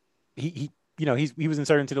 So he was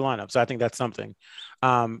inserted into the lineup. So I think that's something.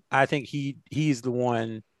 I think he's the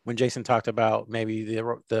one when Jason talked about maybe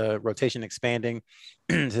the rotation expanding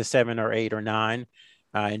to 7 or 8 or 9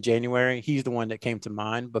 in January. He's the one that came to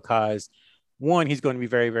mind because, one, he's going to be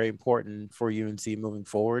very, very important for UNC moving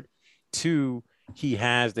forward. 2, he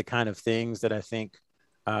has the kind of things that I think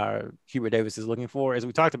Hubert Davis is looking for. As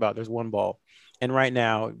we talked about, there's one ball. And right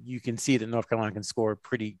now you can see that North Carolina can score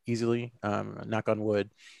pretty easily, knock on wood,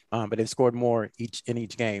 but they've scored more in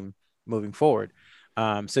each game moving forward.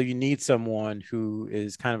 So you need someone who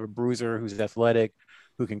is kind of a bruiser, who's athletic,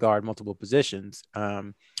 who can guard multiple positions,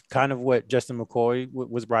 kind of what Justin McCoy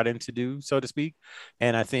was brought in to do, so to speak.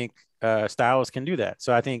 And I think Styles can do that.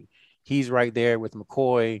 So I think he's right there with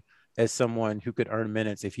McCoy as someone who could earn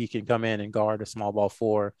minutes if he can come in and guard a small ball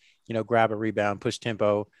 4, grab a rebound, push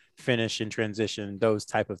tempo, finish in transition, those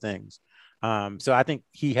type of things. So I think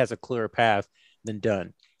he has a clearer path than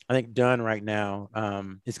Dunn. I think Dunn right now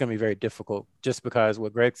is going to be very difficult just because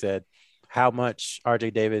what Greg said, how much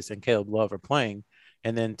RJ Davis and Caleb Love are playing.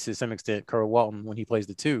 And then to some extent, Kerr Walton, when he plays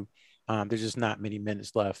the 2, there's just not many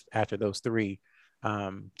minutes left after those 3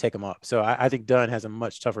 take them up. So I think Dunn has a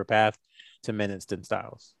much tougher path to minutes than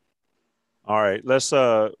Styles. All right, let's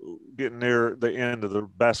get near the end of the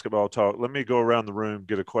basketball talk. Let me go around the room,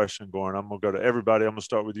 get a question going. I'm going to go to everybody. I'm going to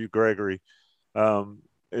start with you, Gregory.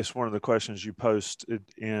 It's one of the questions you posted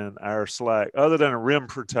in our Slack. Other than a rim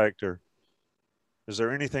protector, is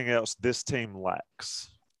there anything else this team lacks?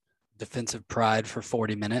 Defensive pride for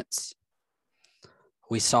 40 minutes.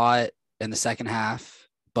 We saw it in the second half,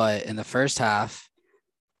 but in the first half,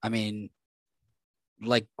 I mean,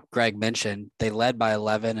 like Greg mentioned, they led by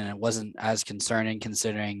 11, and it wasn't as concerning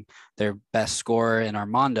considering their best scorer in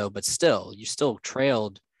Armando, but still, you still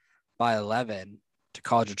trailed by 11 to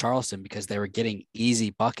College of Charleston because they were getting easy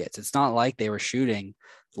buckets. It's not like they were shooting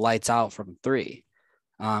lights out from 3.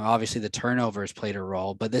 Obviously, the turnovers played a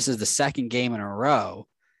role, but this is the second game in a row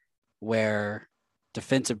where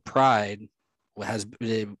defensive pride has,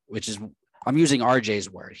 which is, I'm using RJ's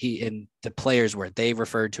word, he and the players' word, they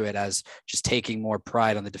referred to it as just taking more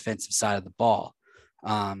pride on the defensive side of the ball,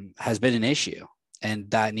 has been an issue, and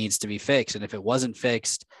that needs to be fixed. And if it wasn't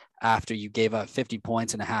fixed after you gave up 50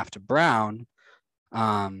 points and a half to Brown,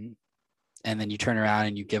 and then you turn around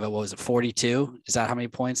and you give up, 42? Is that how many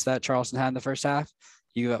points that Charleston had in the first half?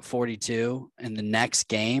 You give up 42 in the next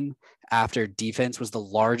game after defense was the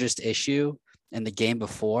largest issue in the game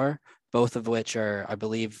before, both of which are, I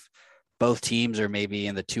believe, both teams are maybe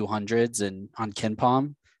in the 200s and on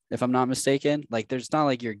KenPom, if I'm not mistaken. Like, there's not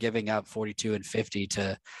like you're giving up 42 and 50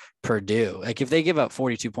 to Purdue. Like, if they give up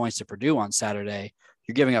 42 points to Purdue on Saturday,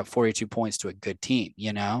 you're giving up 42 points to a good team,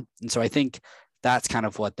 And so I think that's kind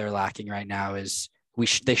of what they're lacking right now is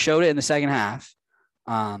they showed it in the second half.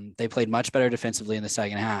 They played much better defensively in the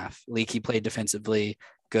second half. Leaky played defensively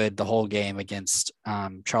good the whole game against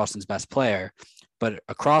Charleston's best player. But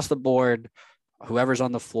across the board, whoever's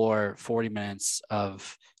on the floor, 40 minutes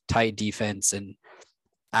of tight defense and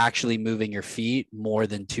actually moving your feet more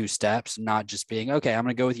than 2 steps, not just being, okay, I'm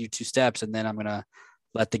going to go with you 2 steps and then I'm going to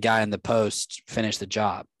let the guy in the post finish the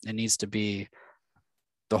job. It needs to be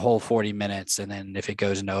the whole 40 minutes. And then if it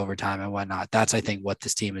goes into overtime and whatnot, that's, I think, what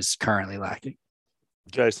this team is currently lacking.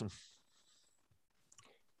 Jason.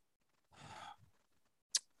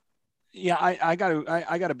 Yeah, I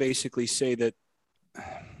gotta basically say that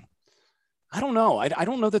I don't know. I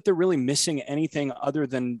don't know that they're really missing anything other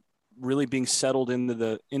than really being settled into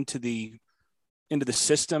the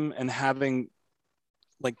system and having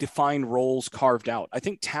like defined roles carved out. I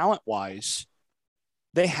think talent wise,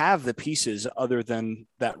 they have the pieces other than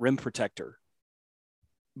that rim protector.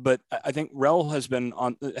 But I think Rel has been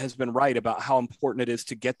right about how important it is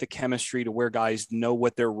to get the chemistry to where guys know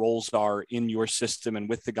what their roles are in your system and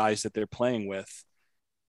with the guys that they're playing with.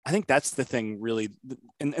 I think that's the thing really.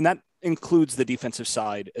 And that includes the defensive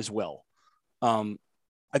side as well.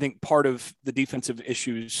 I think part of the defensive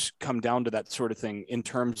issues come down to that sort of thing in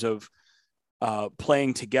terms of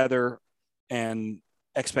playing together and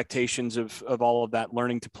expectations of all of that,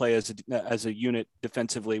 learning to play as a unit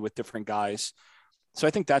defensively with different guys. So I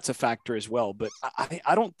think that's a factor as well. But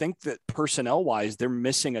I don't think that personnel wise, they're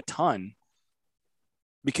missing a ton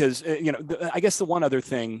because, I guess the one other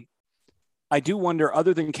thing I do wonder,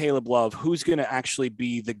 other than Caleb Love, who's going to actually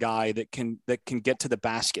be the guy that can get to the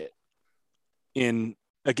basket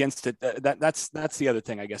against it. That's the other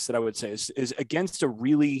thing I guess that I would say is against a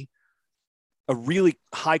really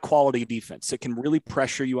high quality defense that can really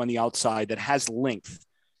pressure you on the outside, that has length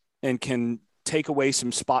and can take away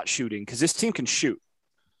some spot shooting, because this team can shoot.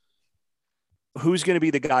 Who's going to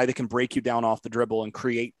be the guy that can break you down off the dribble and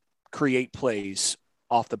create plays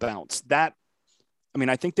off the bounce?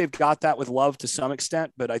 I think they've got that with Love to some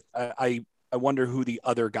extent, but I wonder who the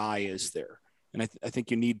other guy is there. And I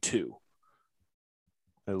think you need two.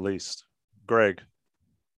 At least. Greg.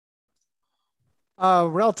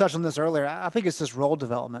 Rel touched on this earlier. I think it's just role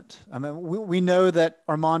development. I mean, we know that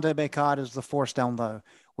Armando Bacot is the force down low.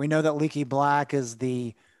 We know that Leaky Black is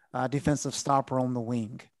the defensive stopper on the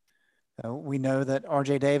wing. We know that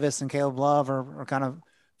RJ Davis and Caleb Love are kind of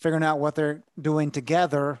figuring out what they're doing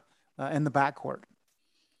together in the backcourt.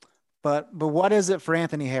 But what is it for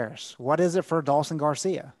Anthony Harris? What is it for Dawson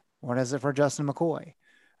Garcia? What is it for Justin McCoy?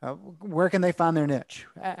 Where can they find their niche?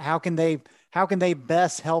 How can they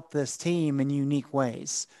best help this team in unique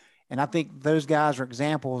ways? And I think those guys are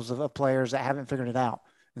examples of players that haven't figured it out.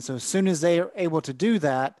 And so as soon as they are able to do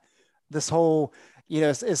that, this whole,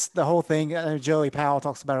 it's the whole thing. Joey Powell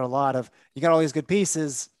talks about it a lot of, you got all these good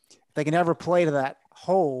pieces. If they can ever play to that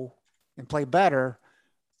hole and play better,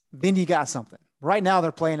 then you got something. Right now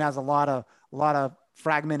they're playing as a lot of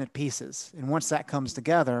fragmented pieces. And once that comes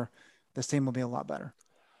together, this team will be a lot better.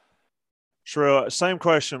 Sherelle, same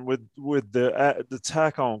question with the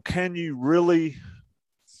tack on. Can you really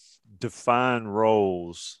define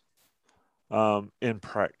roles in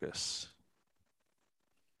practice?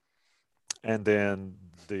 And then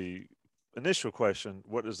the initial question,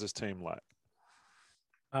 what does this team like?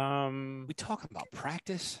 We talking about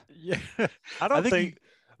practice? Yeah. I don't think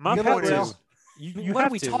my point is what are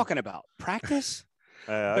we talking about? Practice?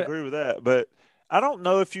 I agree with that, but I don't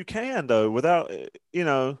know if you can though without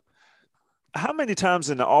how many times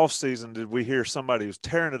in the off season did we hear somebody who's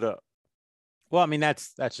tearing it up? Well, I mean,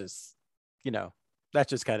 that's just, that's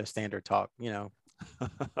just kind of standard talk,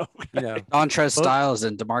 Okay. Montrezl Styles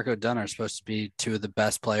and DeMarco Dunn are supposed to be two of the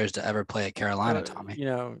best players to ever play at Carolina, Tommy.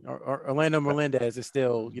 Orlando Melendez is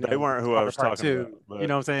still, they weren't who I was talking about. But... You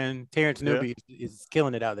know what I'm saying? Terrence Newby is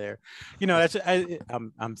killing it out there.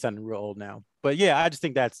 I'm sounding real old now. But yeah, I just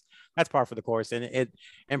think that's par for the course.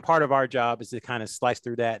 And part of our job is to kind of slice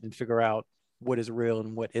through that and figure out what is real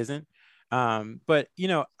and what isn't. But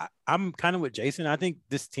I'm kind of with Jason. I think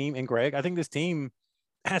this team, and Greg, I think this team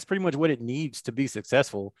has pretty much what it needs to be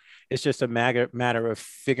successful. It's just a matter of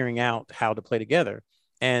figuring out how to play together.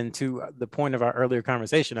 And to the point of our earlier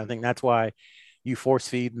conversation, I think that's why you force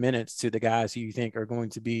feed minutes to the guys who you think are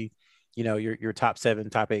going to be, your top 7,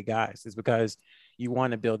 top 8 guys, is because you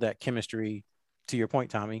want to build that chemistry, to your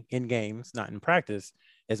point, Tommy, in games, not in practice,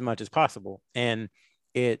 as much as possible. And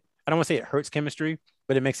I don't want to say it hurts chemistry,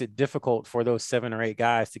 but it makes it difficult for those 7 or 8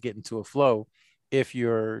 guys to get into a flow if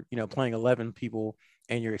you're, playing 11 people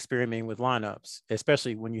and you're experimenting with lineups,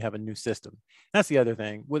 especially when you have a new system. That's the other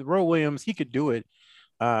thing. With Roy Williams, he could do it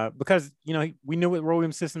because, we knew what Roy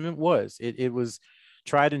Williams' system was. It was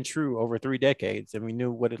tried and true over 3 decades, and we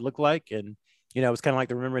knew what it looked like. And, it was kind of like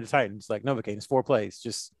the Remember the Titans, like Novocaine, it's 4 plays.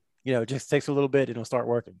 Just takes a little bit and it'll start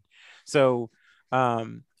working. So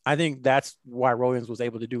I think that's why Roy Williams was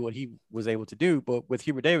able to do what he was able to do. But with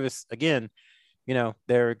Hubert Davis, again,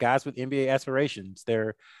 there are guys with NBA aspirations. There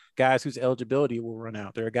are guys whose eligibility will run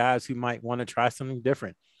out. There are guys who might want to try something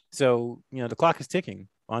different. So, the clock is ticking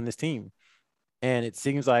on this team. And it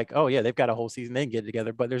seems like, oh yeah, they've got a whole season, they can get it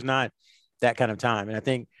together, but there's not that kind of time. And I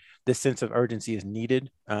think this sense of urgency is needed,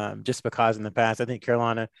 just because in the past, I think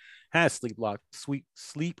Carolina has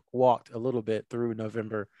sleepwalked a little bit through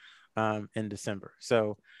November and December.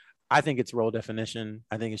 So I think it's role definition.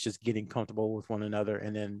 I think it's just getting comfortable with one another,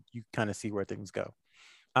 and then you kind of see where things go.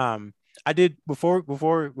 I did before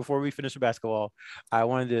we finish with basketball. I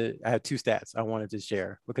have two stats I wanted to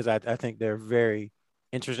share because I think they're very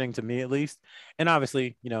interesting to me, at least. And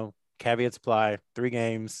obviously, caveats apply, 3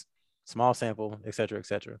 games, small sample, et cetera, et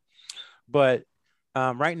cetera. But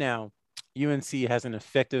right now, UNC has an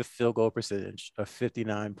effective field goal percentage of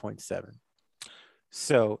 59.7.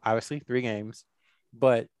 So obviously 3 games,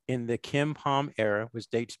 but in the Ken Pom era, which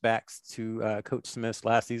dates back to Coach Smith's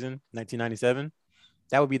last season, 1997,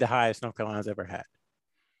 that would be the highest North Carolina's ever had.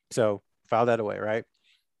 So file that away, right?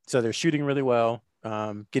 So they're shooting really well,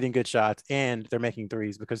 getting good shots, and they're making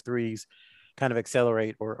threes because threes kind of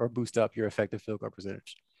accelerate or boost up your effective field goal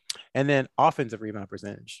percentage. And then offensive rebound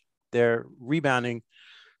percentage. They're rebounding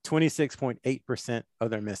 26.8% of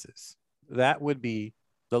their misses. That would be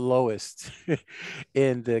the lowest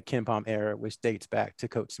in the Ken Pom era, which dates back to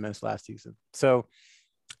Coach Smith's last season. So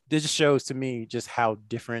this just shows to me just how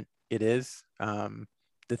different it is.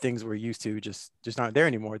 The things we're used to just aren't there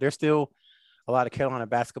anymore. There's still a lot of Carolina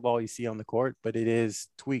basketball you see on the court, but it is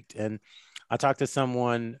tweaked. And I talked to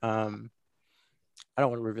someone, I don't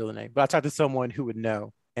want to reveal the name, but I talked to someone who would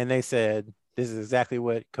know. And they said, this is exactly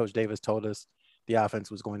what Coach Davis told us the offense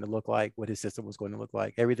was going to look like, what his system was going to look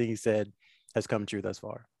like. Everything he said has come true thus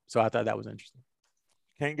far. So I thought that was interesting.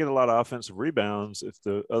 Can't get a lot of offensive rebounds if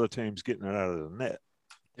the other team's getting it out of the net.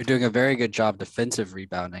 They're doing a very good job defensive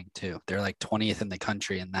rebounding too. They're like 20th in the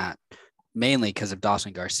country in that, mainly because of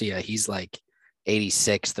Dawson Garcia. He's like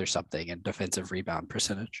 86th or something in defensive rebound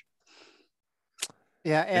percentage.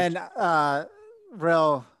 Yeah, and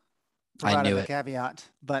Rel provided knew the it. caveat,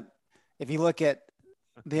 but if you look at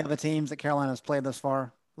the other teams that Carolina's played thus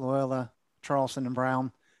far, Loyola, Charleston, and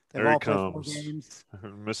Brown, they've There he all played 4 comes. games.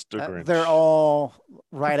 Mr. Grinch. They're all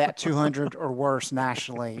right at 200 or worse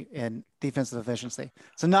nationally in defensive efficiency.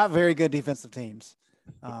 So not very good defensive teams.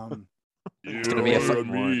 It's gonna be a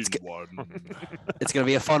fun It's gonna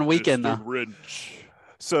be a fun weekend though.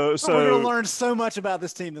 So we're going to learn so much about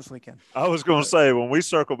this team this weekend. I was going to say, when we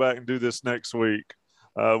circle back and do this next week,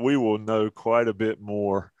 we will know quite a bit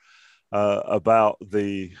more about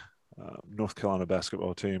the North Carolina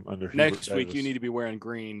basketball team under Next Hubert week. Davis. You need to be wearing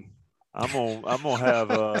green. I'm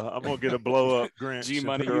gonna get a blow up Grinch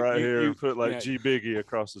G-Money, right here you- and put like yeah. G Biggie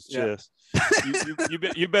across his Yeah. chest.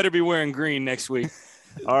 You better be wearing green next week.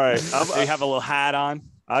 All right, So you have a little hat on.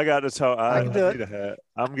 I got to talk. I can do it. need a hat.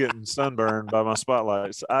 I'm getting sunburned by my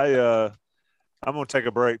spotlights. I'm gonna take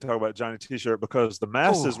a break, talk about Johnny T-shirt because the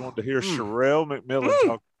masses want to hear Sherelle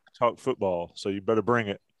McMillan talk football. So you better bring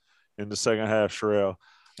it in the second half, Sherelle.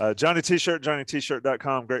 Johnny T-shirt,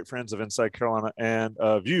 JohnnyT-shirt.com. Great friends of Inside Carolina and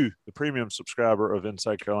you, the premium subscriber of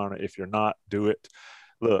Inside Carolina. If you're not, do it.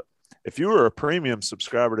 Look, if you were a premium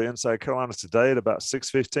subscriber to Inside Carolina today at about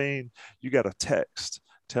 6:15, you got a text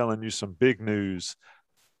telling you some big news.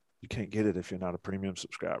 You can't get it if you're not a premium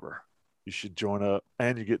subscriber. You should join up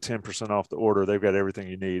and you get 10% off the order. They've got everything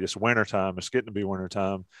you need. It's wintertime. It's getting to be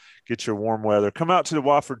wintertime. Get your warm weather. Come out to the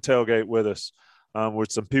Wofford tailgate with us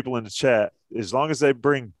with some people in the chat. As long as they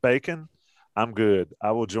bring bacon, I'm good.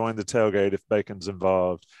 I will join the tailgate if bacon's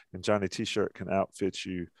involved, and Johnny T-shirt can outfit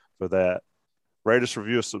you for that. Rate us,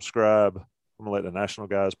 review us, subscribe. I'm going to let the national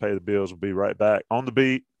guys pay the bills. We'll be right back on the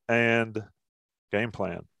beat and game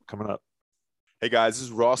plan coming up. Hey guys, this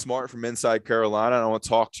is Ross Martin from Inside Carolina, and I want to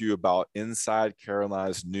talk to you about Inside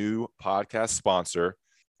Carolina's new podcast sponsor.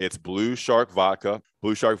 It's Blue Shark Vodka.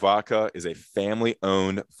 Blue Shark Vodka is a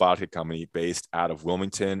family-owned vodka company based out of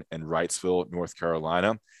Wilmington and Wrightsville, North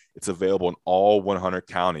Carolina. It's available in all 100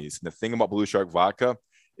 counties. And the thing about Blue Shark Vodka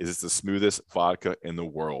is it's the smoothest vodka in the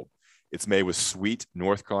world. It's made with sweet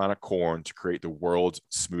North Carolina corn to create the world's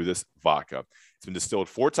smoothest vodka. It's been distilled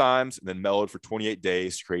 4 times and then mellowed for 28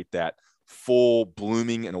 days to create that full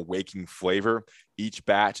blooming and awakening flavor. Each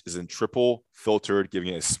batch is in triple filtered, giving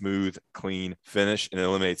it a smooth, clean finish, and it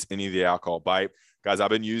eliminates any of the alcohol bite. Guys, I've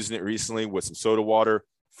been using it recently with some soda water,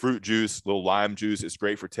 fruit juice, little lime juice. It's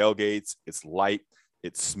great for tailgates. It's light,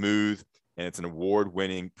 it's smooth, and it's an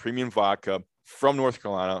award-winning premium vodka from North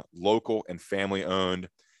Carolina, local and family owned.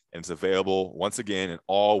 And it's available once again in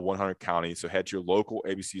all 100 counties. So head to your local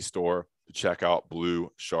ABC store to check out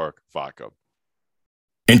Blue Shark Vodka.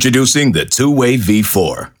 Introducing the Two-Way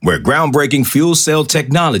V4, where groundbreaking fuel cell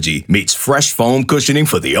technology meets fresh foam cushioning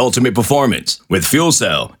for the ultimate performance. With Fuel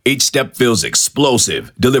Cell, each step feels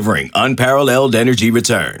explosive, delivering unparalleled energy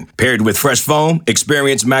return. Paired with fresh foam,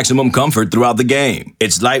 experience maximum comfort throughout the game.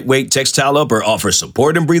 Its lightweight textile upper offers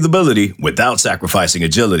support and breathability without sacrificing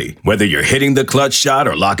agility. Whether you're hitting the clutch shot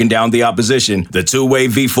or locking down the opposition, the Two-Way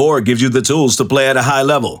V4 gives you the tools to play at a high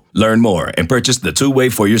level. Learn more and purchase the Two-Way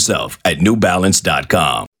for yourself at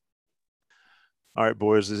newbalance.com. All right,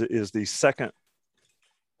 boys, is the second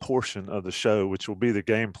portion of the show, which will be the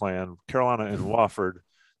game plan. Carolina and Wofford.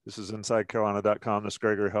 This is InsideCarolina.com. This is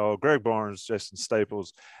Gregory Hall, Greg Barnes, Jason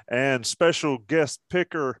Staples, and special guest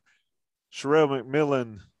picker Sherrell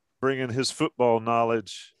McMillan bringing his football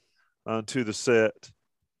knowledge to the set.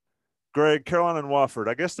 Greg, Carolina and Wofford.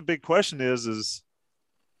 I guess the big question is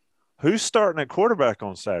who's starting at quarterback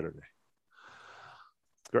on Saturday?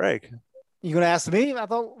 Greg. You going to ask me? I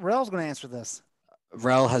thought Rel was going to answer this.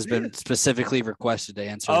 Rel has been specifically requested to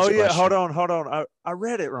answer this question. question. Hold on. I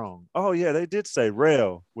read it wrong. Oh, yeah, they did say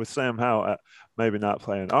Rel with Sam Howell maybe not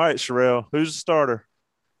playing. All right, Sherrell, who's the starter?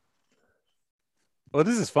 Well,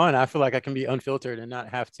 this is fun. I feel like I can be unfiltered and not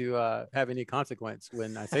have to have any consequence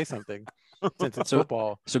when I say something since it's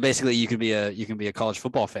football. So basically you can be a college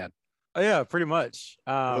football fan. Oh, yeah, pretty much.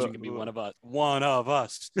 You can be one of us. One of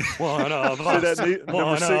us. One of us.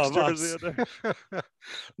 Number 6 jersey in there.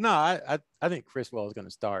 No, I think Criswell is going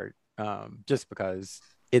to start just because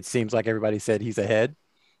it seems like everybody said he's ahead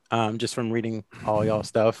just from reading all y'all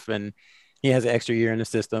stuff. And he has an extra year in the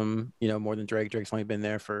system, more than Drake. Drake's only been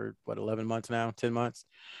there for, 11 months now, 10 months.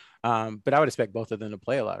 But I would expect both of them to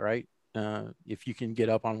play a lot, right? If you can get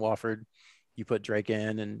up on Wofford, you put Drake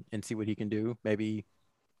in and see what he can do. Maybe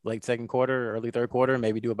late second quarter, early third quarter,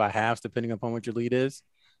 maybe do it by halves, depending upon what your lead is,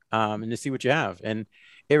 and to see what you have. And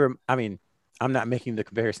I'm not making the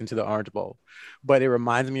comparison to the Orange Bowl, but it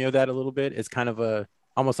reminds me of that a little bit. It's kind of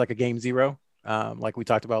almost like a game zero, like we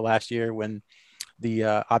talked about last year when the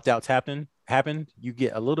opt-outs happened. You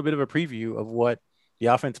get a little bit of a preview of what the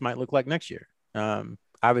offense might look like next year.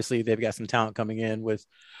 Obviously, they've got some talent coming in with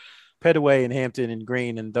Pettaway and Hampton and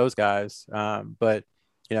Green and those guys, but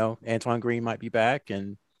Antoine Green might be back,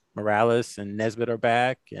 and Morales and Nesbitt are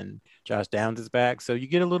back, and Josh Downs is back. So you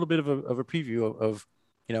get a little bit of a preview of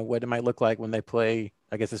what it might look like when they play,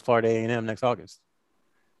 I guess it's Florida A&M next August.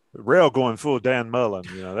 Rel going full Dan Mullen.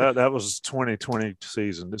 That was 2020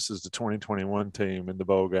 season. This is the 2021 team in the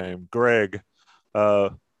bowl game. Greg,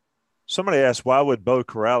 somebody asked, why would Bo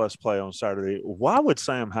Corrales play on Saturday? Why would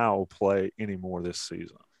Sam Howell play anymore this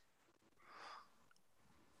season?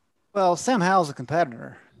 Well, Sam Howell's a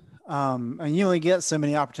competitor. And you only get so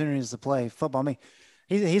many opportunities to play football. I mean,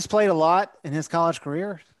 he's played a lot in his college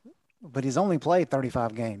career, but he's only played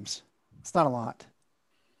 35 games. It's not a lot.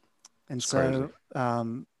 And so,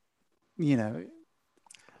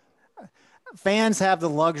 fans have the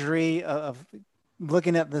luxury of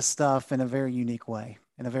looking at this stuff in a very unique way,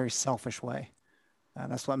 in a very selfish way.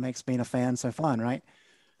 That's what makes being a fan so fun, right?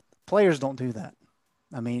 Players don't do that.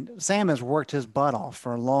 I mean, Sam has worked his butt off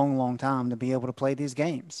for a long, long time to be able to play these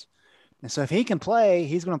games. And so if he can play,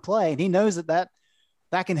 he's going to play. And he knows that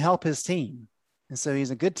can help his team. And so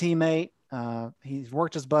he's a good teammate. He's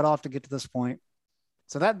worked his butt off to get to this point.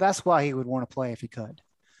 So that's why he would want to play if he could.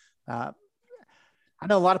 I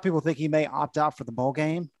know a lot of people think he may opt out for the bowl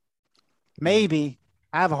game. Maybe.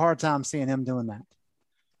 I have a hard time seeing him doing that.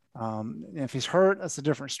 If he's hurt, that's a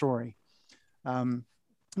different story.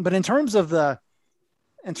 But in terms of the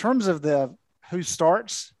who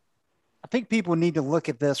starts, I think people need to look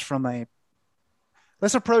at this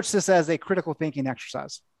let's approach this as a critical thinking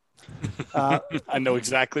exercise. I know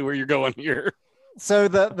exactly where you're going here. So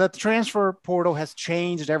the transfer portal has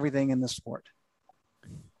changed everything in this sport.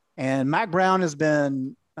 And Mack Brown has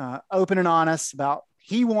been open and honest about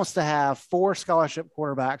he wants to have 4 scholarship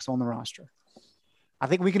quarterbacks on the roster. I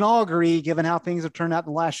think we can all agree, given how things have turned out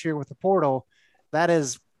the last year with the portal, that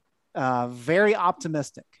is very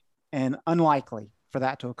optimistic and unlikely for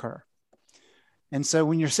that to occur. And so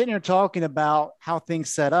when you're sitting here talking about how things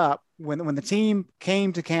set up, when the team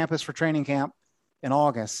came to campus for training camp in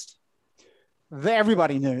August,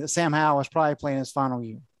 everybody knew that Sam Howell was probably playing his final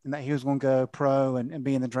year and that he was going to go pro and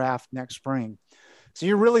be in the draft next spring. So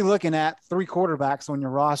you're really looking at 3 quarterbacks on your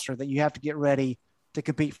roster that you have to get ready to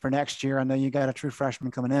compete for next year. I know you got a true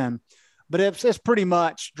freshman coming in, but it's pretty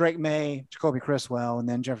much Drake May, Jacoby Criswell, and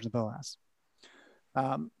then Jefferson Boaz.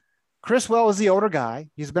 Criswell is the older guy.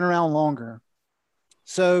 He's been around longer.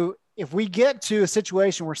 So if we get to a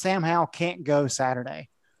situation where Sam Howell can't go Saturday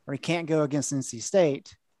or he can't go against NC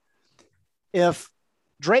State, if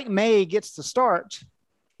Drake May gets to start,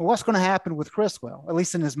 Well, what's going to happen with Criswell, at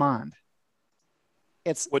least in his mind?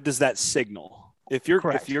 What does that signal? If you're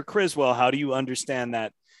Criswell, how do you understand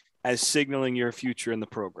that as signaling your future in the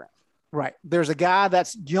program? Right. There's a guy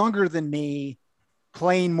that's younger than me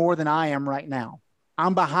playing more than I am right now.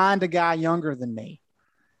 I'm behind a guy younger than me.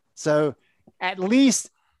 So at least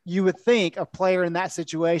you would think a player in that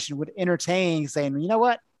situation would entertain saying, you know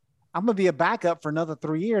what? I'm going to be a backup for another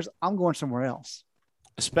 3 years. I'm going somewhere else.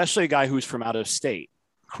 Especially a guy who's from out of state.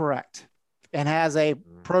 Correct. And has a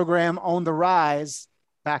program on the rise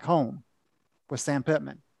back home with Sam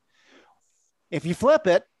Pittman. If you flip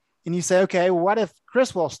it and you say, okay, well, what if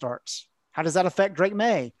Criswell starts? How does that affect Drake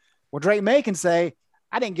May? Well, Drake May can say,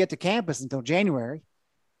 I didn't get to campus until January.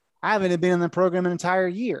 I haven't been in the program an entire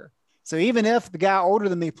year. So even if the guy older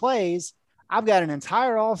than me plays, I've got an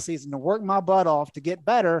entire offseason to work my butt off to get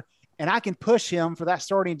better, and I can push him for that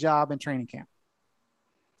starting job in training camp.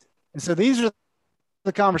 And so these are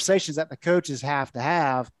the conversations that the coaches have to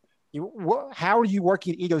have. How are you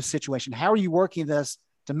working ego situation? How are you working this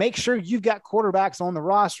to make sure you've got quarterbacks on the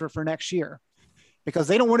roster for next year? Because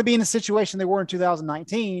they don't want to be in the situation they were in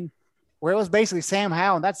 2019, where it was basically Sam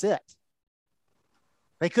Howell and that's it.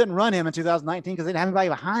 They couldn't run him in 2019 because they didn't have anybody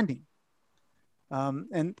behind him.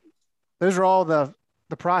 And those are all the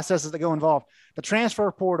processes that go involved. The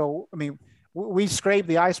transfer portal, I mean, we scraped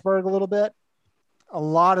the iceberg a little bit. A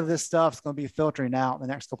lot of this stuff is going to be filtering out in the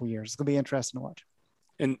next couple of years. It's going to be interesting to watch.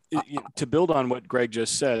 And to build on what Greg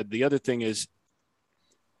just said, the other thing is,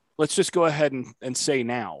 let's just go ahead and say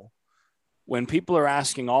now, when people are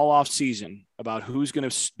asking all off season about who's going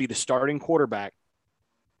to be the starting quarterback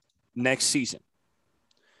next season,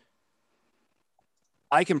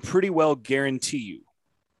 I can pretty well guarantee you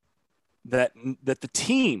that the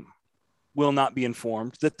team will not be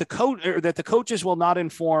informed, that the coaches will not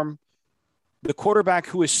inform the quarterback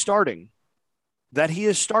who is starting that he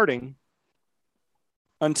is starting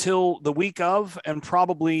until the week of, and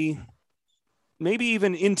probably maybe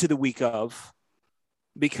even into the week of,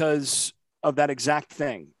 because of that exact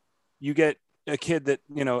thing. You get a kid that,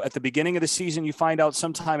 at the beginning of the season, you find out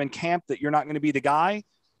sometime in camp that you're not going to be the guy.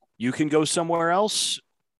 You can go somewhere else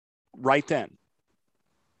right then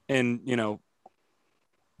and,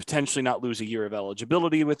 potentially not lose a year of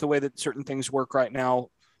eligibility with the way that certain things work right now.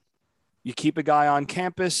 You keep a guy on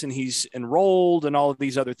campus and he's enrolled and all of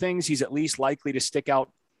these other things, he's at least likely to stick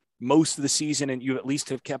out most of the season, and you at least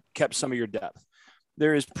have kept some of your depth.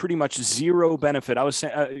 There is pretty much zero benefit. I was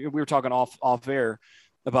saying, we were talking off air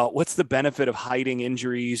about what's the benefit of hiding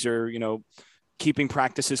injuries or, keeping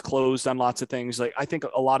practices closed on lots of things. Like, I think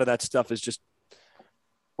a lot of that stuff is just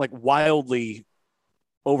like wildly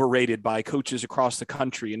overrated by coaches across the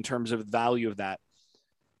country in terms of the value of that.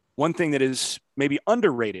 One thing that is maybe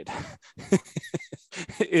underrated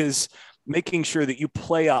is making sure that you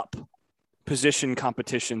play up position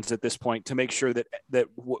competitions at this point to make sure that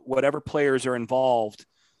whatever players are involved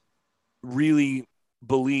really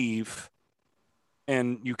believe,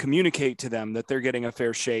 and you communicate to them that they're getting a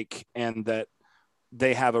fair shake and that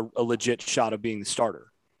they have a legit shot of being the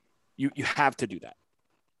starter. You have to do that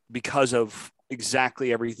because of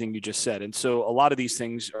exactly everything you just said. And so a lot of these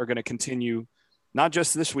things are going to continue, not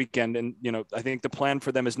just this weekend. And, I think the plan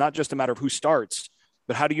for them is not just a matter of who starts,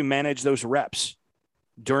 but how do you manage those reps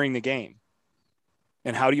during the game?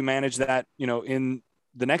 And how do you manage that, in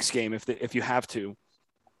the next game, if you have to?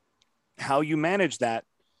 How you manage that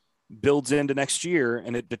builds into next year,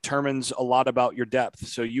 and it determines a lot about your depth.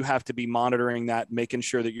 So you have to be monitoring that, making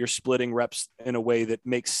sure that you're splitting reps in a way that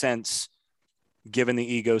makes sense given the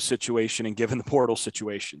ego situation and given the portal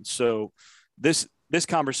situation. So this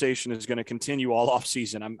conversation is going to continue all off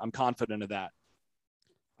season. I'm confident of that.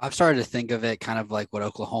 I've started to think of it kind of like what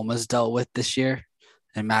Oklahoma's dealt with this year.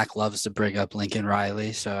 And Mac loves to bring up Lincoln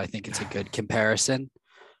Riley, so I think it's a good comparison.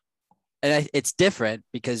 And it's different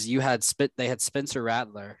because they had Spencer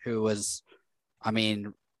Rattler, who was,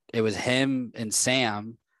 it was him and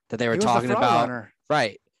Sam that they were talking about. Runner.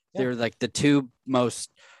 Right. Yeah. They were like the two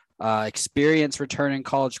most experienced returning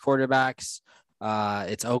college quarterbacks.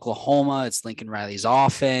 It's Oklahoma. It's Lincoln Riley's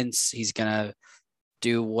offense. He's going to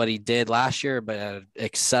do what he did last year, but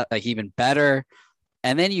except like even better.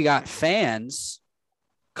 And then you got fans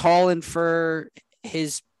calling for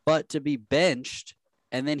his butt to be benched,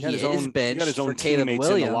 and then he is benched. He got his own teammates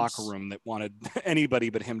in the locker room that wanted anybody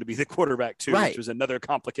but him to be the quarterback too, right, which was another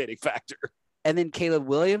complicating factor. And then Caleb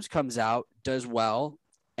Williams comes out, does well,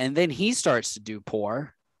 and then he starts to do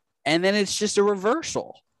poor, and then it's just a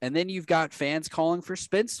reversal. And then you've got fans calling for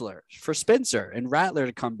Spencer and Rattler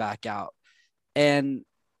to come back out. And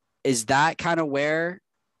is that kind of where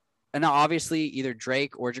And now obviously either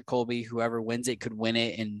Drake or Jacoby, whoever wins it, could win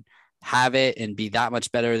it and have it and be that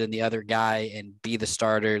much better than the other guy and be the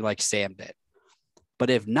starter like Sam did. But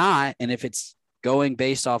if not, and if it's going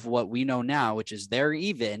based off what we know now, which is they're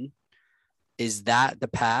even, is that the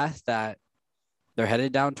path that they're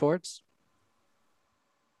headed down towards?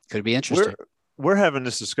 Could be interesting. We're having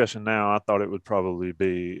this discussion now. I thought it would probably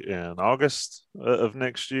be in August of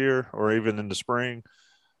next year or even in the spring.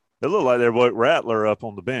 It looked like they woke Rattler up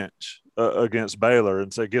on the bench against Baylor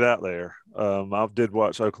and said, get out there. I did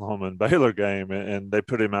watch Oklahoma and Baylor game, and they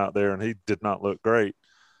put him out there, and he did not look great.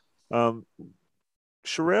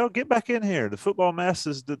 Sherrell, get back in here. The football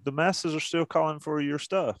masses, the masses are still calling for your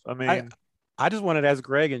stuff. I mean, I just wanted to ask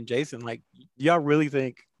Greg and Jason, like, y'all really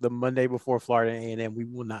think the Monday before Florida A&M, we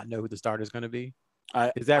will not know who the starter is going to be?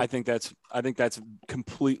 I think that's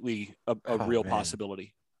completely a real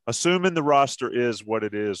possibility. Assuming the roster is what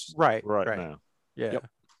it is right now. Yeah. Yep.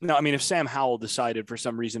 No, I mean, if Sam Howell decided for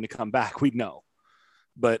some reason to come back, we'd know.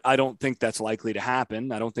 But I don't think that's likely to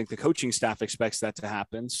happen. I don't think the coaching staff expects that to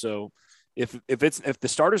happen. So if the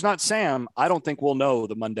starter's not Sam, I don't think we'll know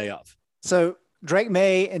the Monday of. So Drake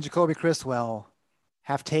May and Jacoby Criswell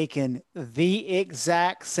have taken the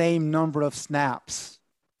exact same number of snaps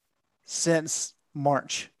since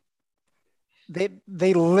March.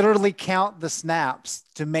 They literally count the snaps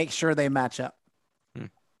to make sure they match up.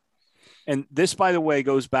 And this, by the way,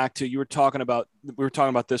 goes back to we were talking about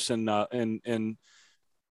this in the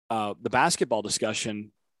basketball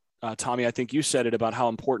discussion. Tommy, I think you said it about how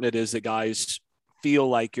important it is that guys feel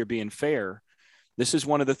like you're being fair. This is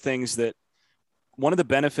one of the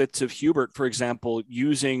benefits of Hubert, for example,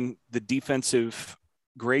 using the defensive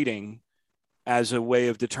grading as a way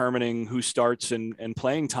of determining who starts and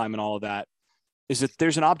playing time and all of that, is that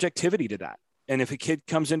there's an objectivity to that. And if a kid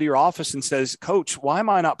comes into your office and says, Coach, why am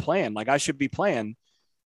I not playing? Like I should be playing.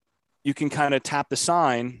 You can kind of tap the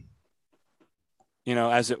sign,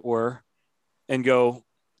 as it were, and go,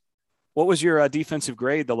 what was your defensive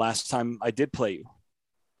grade the last time I did play you?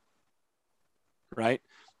 Right.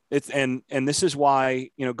 And this is why,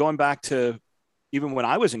 going back to even when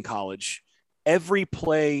I was in college, every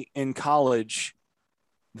play in college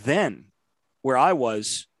then where I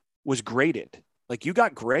was graded. Like you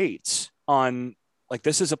got grades on like,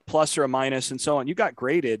 this is a plus or a minus and so on. You got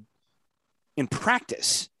graded in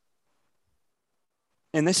practice.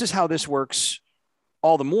 And this is how this works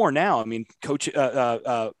all the more now. I mean, coach,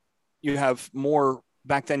 you have more.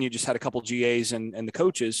 Back then you just had a couple GAs and the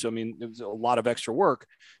coaches. So, I mean, it was a lot of extra work.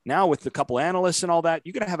 Now with a couple analysts and all that,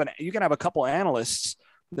 you can have a couple analysts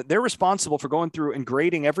that they're responsible for going through and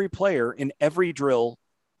grading every player in every drill,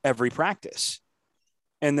 every practice.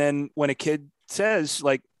 And then when a kid says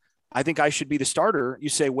like, I think I should be the starter, you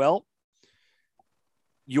say, well,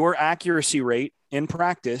 your accuracy rate in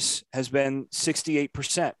practice has been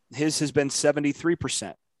 68%. His has been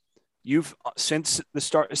 73%. You've since the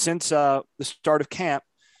start of camp,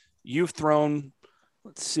 you've thrown,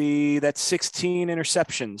 that's 16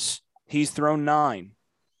 interceptions. He's thrown 9.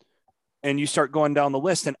 And you start going down the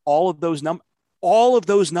list, and all of those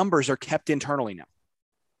numbers are kept internally now.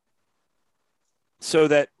 So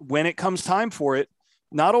that when it comes time for it,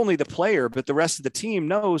 not only the player, but the rest of the team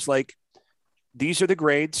knows, like, these are the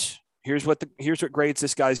grades. Here's what grades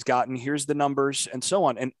this guy's gotten. Here's the numbers and so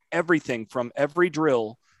on. And everything from every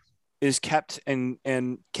drill is kept and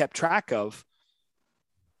kept track of,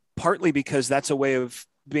 partly because that's a way of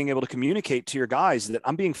being able to communicate to your guys that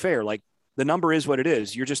I'm being fair. Like the number is what it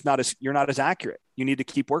is. You're not as accurate. You need to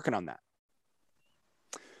keep working on that.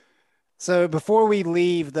 So before we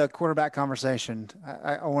leave the quarterback conversation,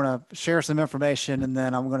 I want to share some information, and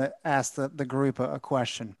then I'm going to ask the group a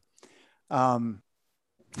question.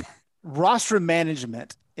 Roster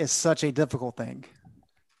management is such a difficult thing.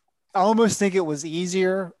 I almost think it was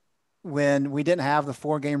easier when we didn't have the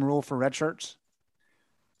 4-game rule for red shirts,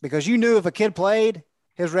 because you knew if a kid played,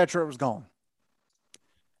 his red shirt was gone.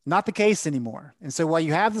 Not the case anymore. And so while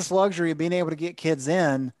you have this luxury of being able to get kids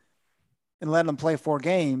in and letting them play 4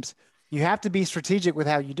 games, you have to be strategic with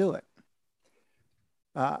how you do it.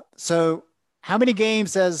 So how many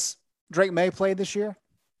games has Drake May played this year?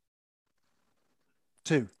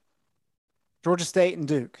 2. Georgia State and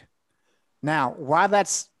Duke. Now, why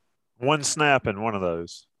that's 1 snap in one of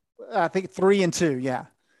those. I think 3 and 2. Yeah.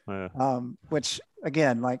 Which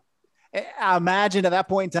again, like I imagine at that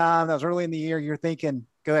point in time, that was early in the year, you're thinking,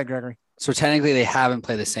 go ahead, Gregory. So technically they haven't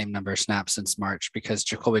played the same number of snaps since March, because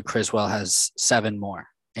Jacoby Criswell has 7 more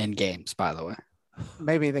in games, by the way.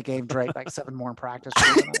 Maybe they gave Drake like 7 more in practice.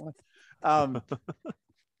 So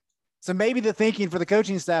maybe the thinking for the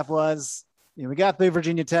coaching staff was, we got through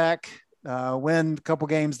Virginia Tech. win a couple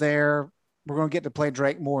games there. We're going to get to play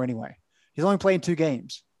Drake more anyway. He's only playing 2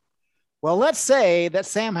 games. Well, let's say that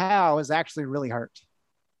Sam Howell is actually really hurt.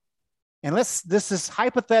 And this is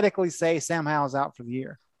hypothetically say Sam Howell is out for the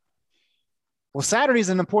year. Well, Saturday's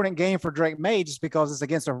an important game for Drake May just because it's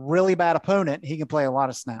against a really bad opponent. He can play a lot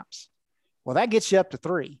of snaps. Well, that gets you up to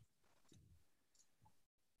 3.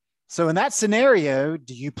 So in that scenario,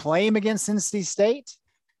 do you play him against NC State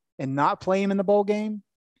and not play him in the bowl game?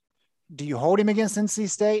 Do you hold him against NC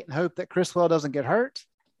State and hope that Criswell doesn't get hurt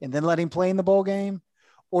and then let him play in the bowl game?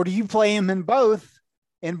 Or do you play him in both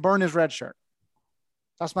and burn his red shirt?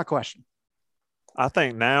 That's my question. I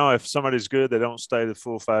think now if somebody's good, they don't stay the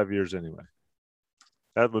full 5 years anyway.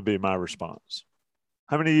 That would be my response.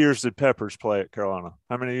 How many years did Peppers play at Carolina?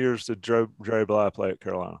 How many years did Dre Bly play at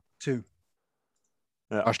Carolina? 2.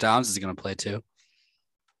 Yeah. Josh Downs is going to play 2.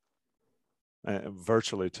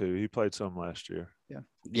 Virtually 2. He played some last year.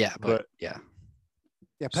 Yeah, but yeah.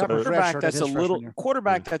 Yeah, So- Pepper's Quarterback, redshirted that's his a freshman little year.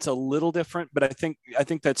 quarterback. That's a little different, but I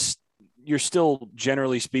think that's you're still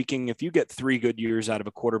generally speaking. If you get 3 good years out of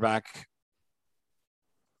a quarterback,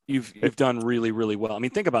 you've done really, really well. I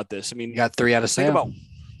mean, think about this. I mean, You got 3 out of Sam.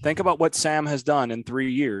 think about what Sam has done in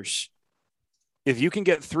 3 years. If you can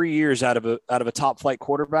get 3 years out of a top flight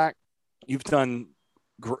quarterback, you've done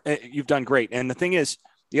great. And the thing is,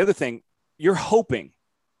 the other thing, you're hoping,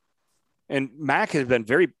 and Mac has been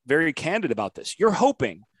very, very candid about this. You're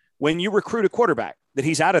hoping when you recruit a quarterback that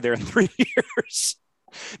he's out of there in 3 years,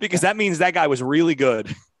 because that means that guy was really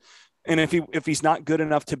good. And if he's not good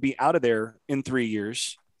enough to be out of there in 3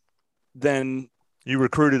 years, then You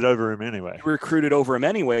recruited over him anyway. you recruited over him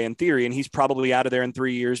anyway, in theory, and he's probably out of there in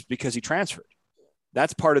 3 years because he transferred.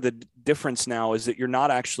 That's part of the difference now, is that you're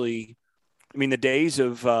not actually. I mean, the days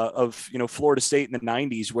of Florida State in the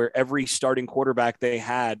 90s, where every starting quarterback they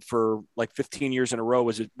had for like 15 years in a row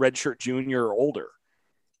was a redshirt junior or older.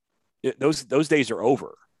 Those days are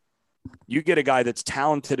over. You get a guy that's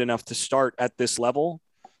talented enough to start at this level,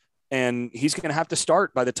 and he's going to have to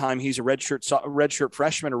start by the time he's a redshirt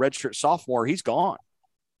freshman or redshirt sophomore. He's gone,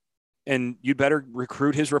 and you better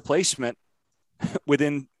recruit his replacement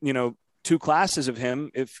within 2 classes of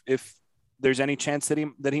him if there's any chance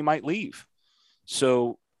that he might leave.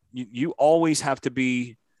 So you always have to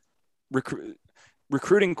be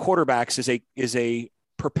recruiting quarterbacks is a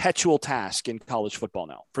perpetual task in college football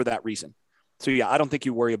now for that reason. So yeah, I don't think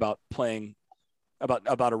you worry about playing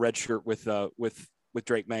about a red shirt with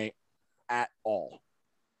Drake May at all.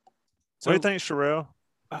 What do you think, Sherelle?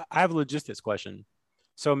 I have a logistics question.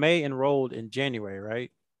 So May enrolled in January,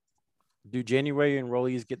 right? Do January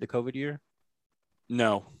enrollees get the COVID year?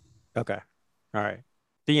 No. Okay. All right.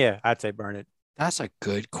 Then yeah, I'd say burn it. That's a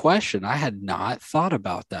good question. I had not thought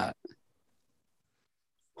about that.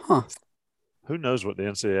 Huh. Who knows what the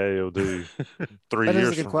NCAA will do 3 That years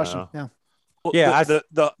is a good from question. now? Yeah. Well, Yeah,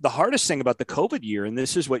 the hardest thing about the COVID year, and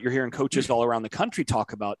this is what you're hearing coaches all around the country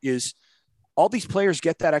talk about, is all these players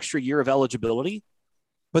get that extra year of eligibility,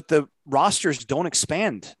 but the rosters don't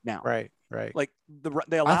expand now. Right. Like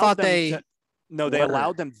they allowed thought them they to, no, they were.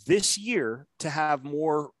 allowed them this year to have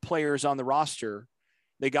more players on the roster.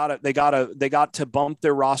 They got to bump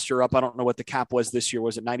their roster up. I don't know what the cap was this year.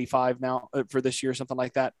 Was it 95 now for this year, something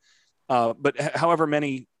like that? But however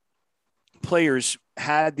many players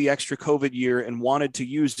had the extra COVID year and wanted to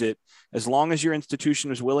use it, as long as your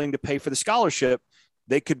institution was willing to pay for the scholarship,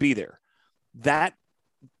 they could be there. That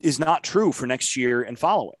is not true for next year and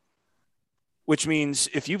following, which means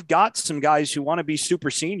if you've got some guys who want to be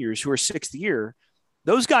super seniors who are 6th year,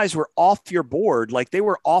 those guys were off your board. Like they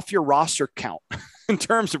were off your roster count in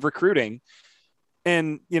terms of recruiting.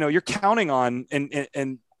 And, you're counting on,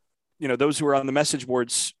 and those who are on the message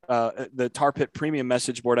boards, the Tar Pit Premium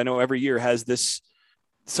message board, I know every year has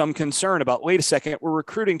some concern about, wait a second, we're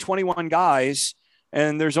recruiting 21 guys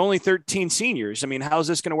and there's only 13 seniors. I mean, how's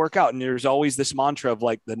this going to work out? And there's always this mantra of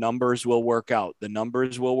like, the numbers will work out. The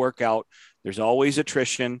numbers will work out. There's always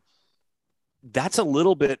attrition. That's a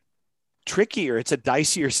little bit trickier. It's a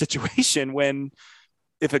dicier situation when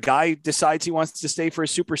if a guy decides he wants to stay for a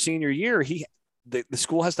super senior year, the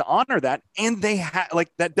school has to honor that. And they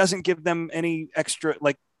that doesn't give them any extra,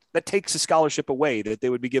 that takes a scholarship away that they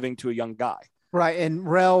would be giving to a young guy. Right. And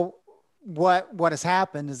Rel, what has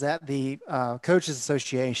happened is that the Coaches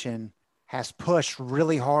Association has pushed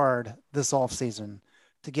really hard this offseason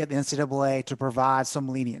to get the NCAA to provide some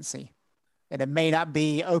leniency. And it may not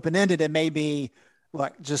be open-ended. It may be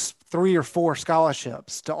like just 3 or 4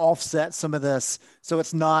 scholarships to offset some of this. So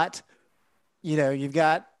it's not, you've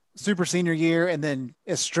got super senior year and then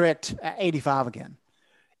it's strict at 85 again.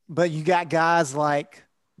 But you got guys like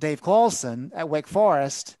Dave Clawson at Wake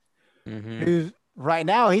Forest who right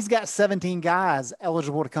now he's got 17 guys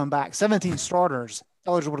eligible to come back, 17 starters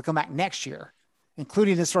eligible to come back next year,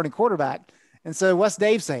 including his starting quarterback. And so what's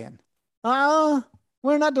Dave saying? We're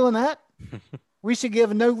not doing that. We should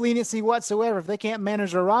give no leniency whatsoever. If they can't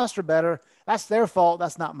manage their roster better, that's their fault.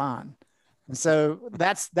 That's not mine. And so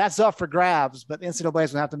that's up for grabs, but the NCAA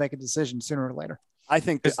is going to have to make a decision sooner or later. I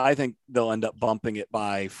think they'll end up bumping it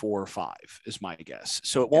by 4 or 5 is my guess.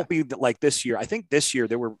 So it won't be like this year. I think this year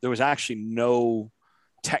there was actually no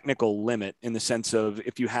technical limit in the sense of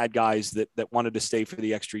if you had guys that wanted to stay for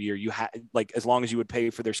the extra year, you had like, as long as you would pay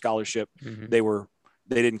for their scholarship, they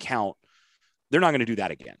didn't count. They're not going to do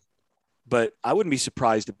that again, but I wouldn't be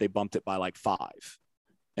surprised if they bumped it by like 5,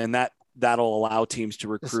 and that'll allow teams to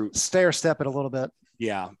recruit. Just stair step it a little bit.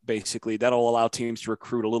 Yeah, basically that'll allow teams to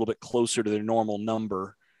recruit a little bit closer to their normal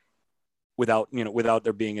number without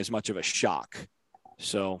there being as much of a shock.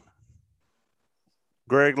 So,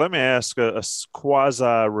 Greg, let me ask a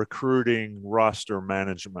quasi-recruiting roster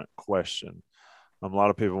management question. A lot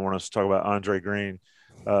of people want us to talk about Andre Green.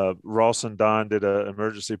 Ross and Don did an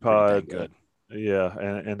emergency pod. Good. Yeah,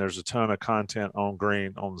 and there's a ton of content on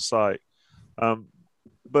Green on the site.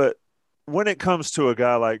 But when it comes to a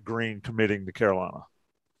guy like Green committing to Carolina,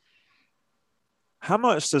 how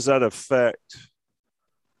much does that affect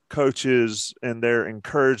coaches and their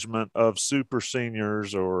encouragement of super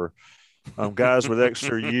seniors or guys with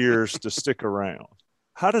extra years to stick around?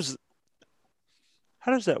 How does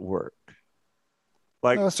that work?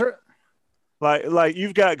 Like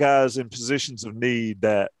you've got guys in positions of need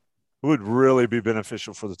that would really be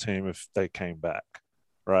beneficial for the team if they came back,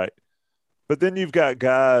 right? But then you've got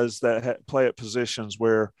guys that play at positions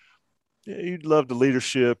where you'd love the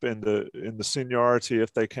leadership and the seniority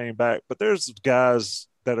if they came back. But there's guys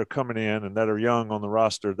that are coming in and that are young on the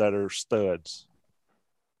roster that are studs.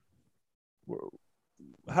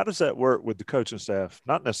 How does that work with the coaching staff?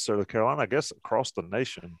 Not necessarily Carolina, I guess across the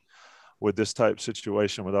nation with this type of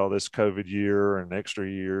situation with all this COVID year and extra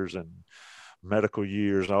years and medical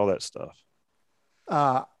years and all that stuff.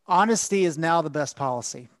 Honesty is now the best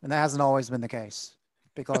policy, and that hasn't always been the case.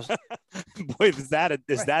 Because boy, is that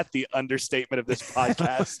the understatement of this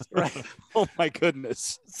podcast? Right. Oh my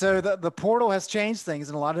goodness. So the portal has changed things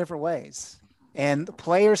in a lot of different ways, and the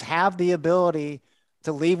players have the ability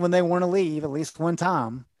to leave when they want to leave at least one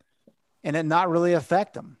time and it not really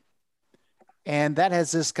affect them. And that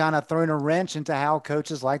has just kind of thrown a wrench into how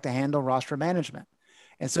coaches like to handle roster management.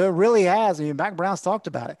 And so it really has. I mean, Mack Brown's talked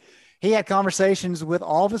about it. He had conversations with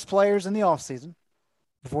all of his players in the offseason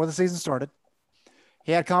before the season started.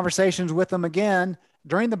 He had conversations with them again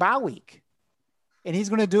during the bye week. And he's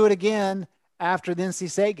going to do it again after the NC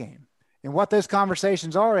State game. And what those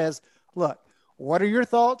conversations are is, look, what are your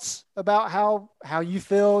thoughts about how you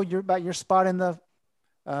feel about your spot in the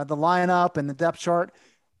lineup and the depth chart?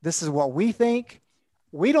 This is what we think.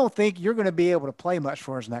 We don't think you're going to be able to play much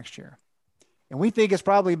for us next year. And we think it's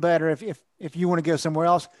probably better if you want to go somewhere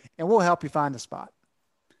else, and we'll help you find a spot.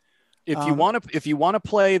 If you want to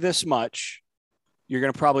play this much, you're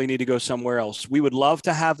going to probably need to go somewhere else. We would love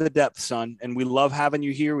to have the depth, son, and we love having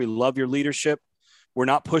you here. We love your leadership. We're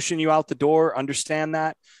not pushing you out the door. Understand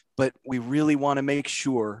that, but we really want to make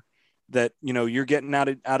sure that you're getting out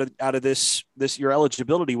of this your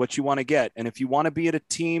eligibility, what you want to get. And if you want to be at a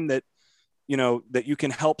team that that you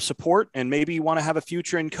can help support, and maybe you want to have a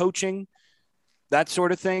future in coaching, that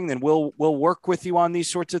sort of thing, then we'll work with you on these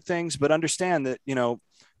sorts of things. But understand that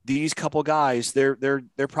these couple guys, they're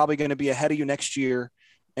probably going to be ahead of you next year,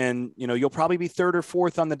 and you'll probably be third or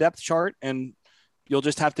fourth on the depth chart, and you'll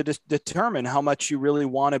just have to determine how much you really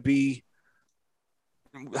want to be,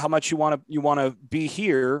 how much you want to be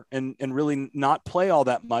here and really not play all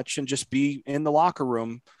that much and just be in the locker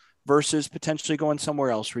room versus potentially going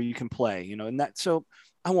somewhere else where you can play, and that. So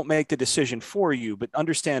I won't make the decision for you, but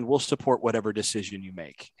understand we'll support whatever decision you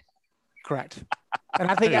make. Correct.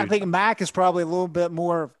 And I think Mac is probably a little bit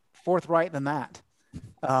more forthright than that.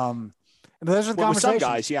 Those are the conversations. With some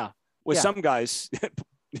guys, yeah. With some guys,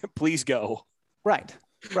 please go. Right.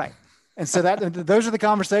 And so those are the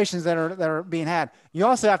conversations that are being had. You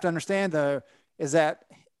also have to understand, though, is that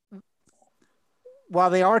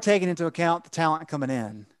while they are taking into account the talent coming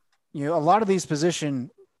in, a lot of these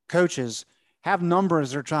position coaches have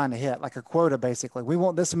numbers they're trying to hit, like a quota, basically. We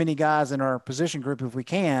want this many guys in our position group if we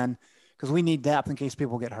can, because we need depth in case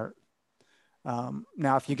people get hurt.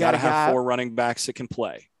 Now, if you got to have 4 running backs that can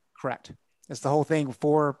play. Correct. It's the whole thing.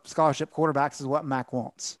 4 scholarship quarterbacks is what Mac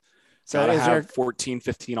wants. So is there 14,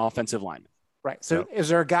 15 offensive linemen? Right. So is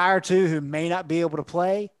there a guy or two who may not be able to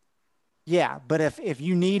play? Yeah. But if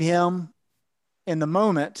you need him in the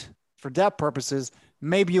moment for depth purposes,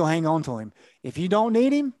 maybe you'll hang on to him. If you don't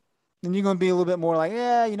need him, then you're going to be a little bit more like,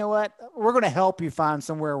 yeah, you know what? We're going to help you find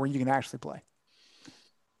somewhere where you can actually play.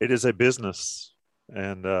 It is a business,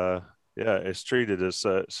 and it's treated as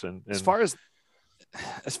such. And as far as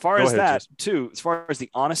ahead, that Jason. too, as far as the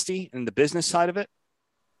honesty and the business side of it,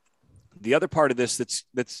 the other part of this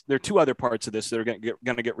there are two other parts of this that are going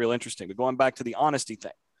to get real interesting. But going back to the honesty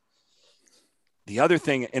thing, the other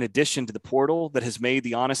thing in addition to the portal that has made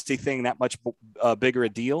the honesty thing that much bigger a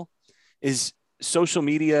deal is social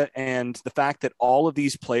media and the fact that all of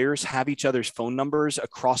these players have each other's phone numbers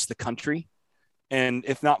across the country. And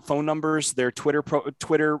if not phone numbers, their Twitter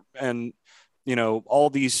and, all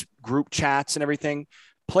these group chats and everything.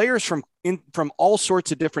 Players from all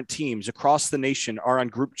sorts of different teams across the nation are on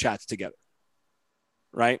group chats together.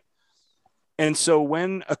 Right. And so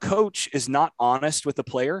when a coach is not honest with a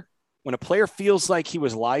player, when a player feels like he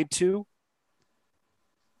was lied to,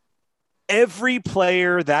 every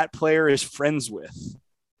player that player is friends with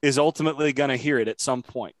is ultimately going to hear it at some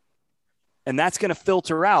point. And that's going to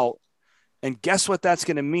filter out. And guess what that's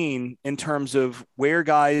going to mean in terms of where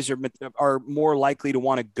guys are more likely to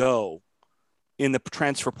want to go in the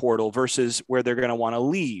transfer portal versus where they're going to want to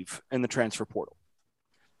leave in the transfer portal.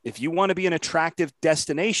 If you want to be an attractive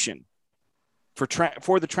destination for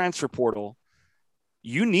the transfer portal,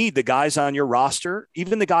 you need the guys on your roster,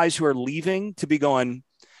 even the guys who are leaving, to be going,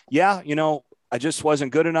 yeah, I just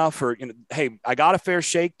wasn't good enough, or, hey, I got a fair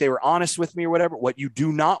shake. They were honest with me or whatever. What you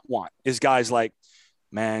do not want is guys like,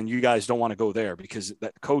 man, you guys don't want to go there because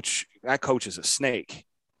that coach is a snake.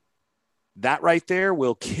 That right there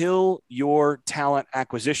will kill your talent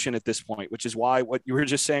acquisition at this point, which is why what you were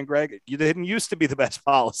just saying, Greg, you didn't used to be the best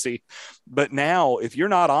policy, but now if you're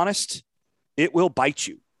not honest, it will bite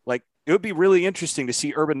you. Like, it would be really interesting to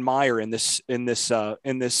see Urban Meyer in this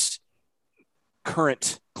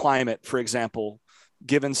current climate, for example,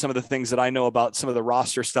 given some of the things that I know about some of the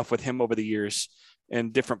roster stuff with him over the years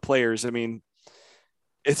and different players. I mean,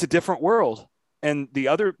 it's a different world. And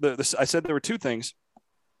I said there were two things.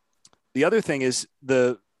 The other thing is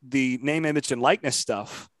the name, image, and likeness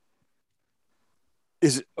stuff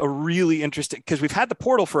is a really interesting, because we've had the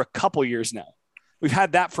portal for a couple years now. We've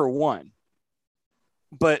had that for one.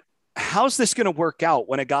 But how's this going to work out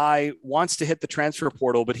when a guy wants to hit the transfer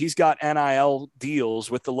portal, but he's got NIL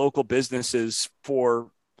deals with the local businesses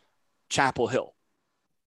for Chapel Hill?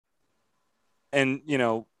 And,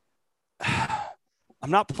 I'm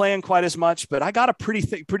not playing quite as much, but I got a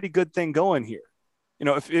pretty good thing going here.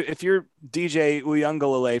 If you're DJ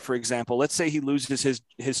Uiagalelei, for example, let's say he loses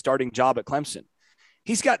his starting job at Clemson.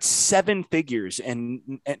 He's got 7 figures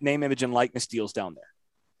in name, image, and likeness deals down there.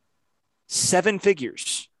 7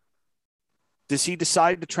 figures. Does he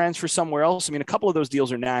decide to transfer somewhere else? I mean, a couple of those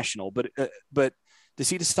deals are national, but does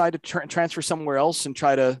he decide to transfer somewhere else and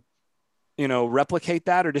try to, replicate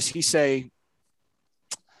that? Or does he say,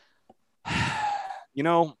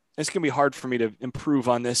 it's going to be hard for me to improve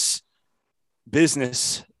on this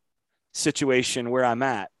business situation where I'm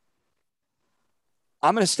at.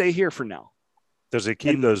 I'm going to stay here for now. Does he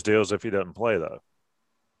keep those deals if he doesn't play, though?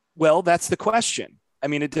 Well, that's the question. I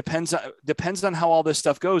mean, it depends on how all this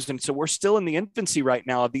stuff goes. And so we're still in the infancy right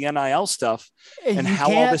now of the NIL stuff and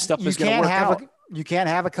how all this stuff is going to work out. You can't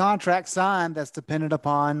have a contract signed that's dependent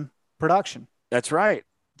upon production. That's right.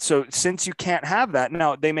 So since you can't have that,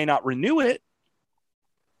 now they may not renew it,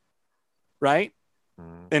 right?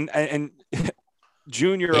 And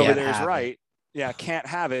Junior over there is right. Yeah, can't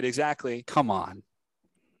have it. Exactly. Come on.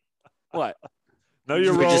 What? No,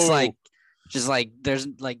 you're wrong. Just like there's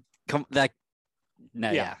like that.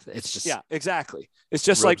 No, yeah. It's just exactly. It's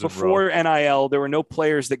just like before NIL, there were no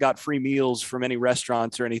players that got free meals from any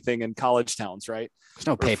restaurants or anything in college towns, right? There's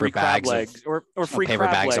no paper bags or free paper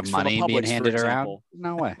crab bags legs of money from a Publix, being handed for around. example.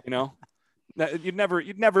 No way. You'd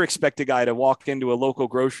never expect a guy to walk into a local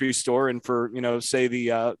grocery store and for say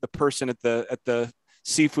the person at the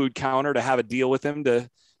seafood counter to have a deal with him to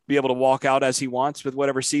be able to walk out as he wants with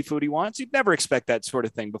whatever seafood he wants. You'd never expect that sort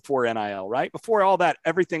of thing before NIL, right? Before all that,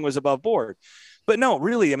 everything was above board. But no,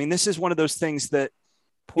 really, I mean, this is one of those things that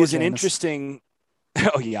is an interesting.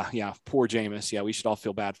 Oh yeah, poor Jameis. Yeah, we should all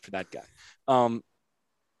feel bad for that guy.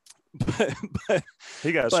 But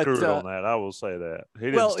he got screwed on that. I will say that he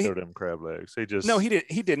didn't steal them crab legs. He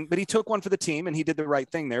didn't. But he took one for the team, and he did the right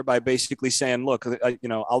thing there by basically saying, "Look,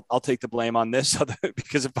 I'll take the blame on this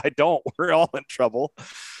because if I don't, we're all in trouble."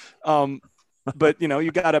 But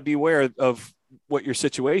you got to be aware of what your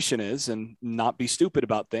situation is and not be stupid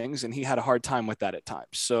about things. And he had a hard time with that at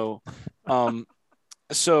times. So,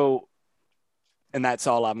 and that's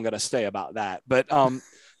all I'm going to say about that. But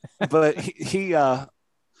he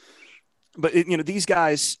But these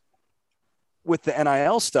guys with the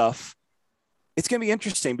NIL stuff, it's going to be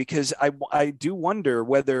interesting because I do wonder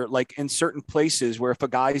whether, like, in certain places where if a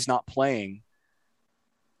guy's not playing,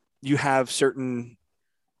 you have certain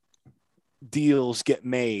deals get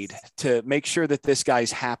made to make sure that this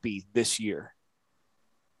guy's happy this year.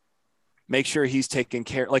 Make sure he's taken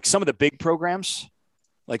care. Like some of the big programs,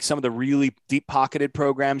 like some of the really deep pocketed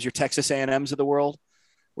programs, your Texas A&Ms of the world,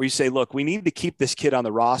 where you say, look, we need to keep this kid on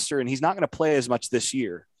the roster and he's not going to play as much this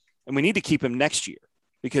year. And we need to keep him next year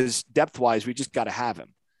because depth wise, we just got to have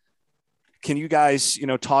him. Can you guys,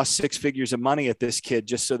 toss 6 figures of money at this kid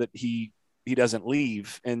just so that he doesn't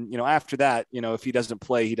leave? And, after that, if he doesn't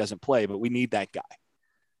play, he doesn't play, but we need that guy.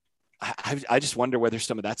 I just wonder whether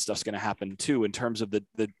some of that stuff's going to happen too, in terms of the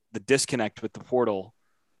disconnect with the portal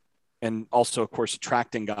and also, of course,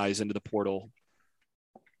 attracting guys into the portal.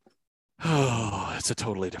 Oh, it's a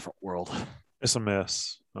totally different world. It's a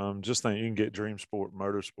mess. Just think you can get Dream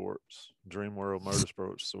Motorsports, Dream World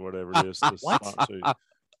Motorsports, or whatever it is. To sponsor you.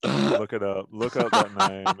 Look it up. Look up that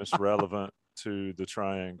name. It's relevant to the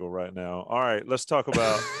triangle right now. All right, let's talk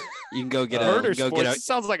about. You can go get Murder Sports. It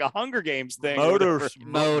sounds like a Hunger Games thing. Motor.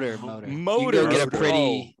 You can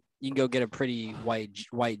go get a pretty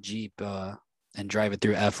white Jeep and drive it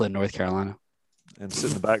through Eflin, North Carolina, and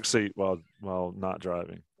sit in the back seat while not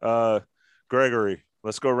driving. Gregory,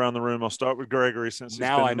 let's go around the room. I'll start with Gregory since he's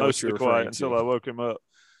been mostly quiet until I woke him up.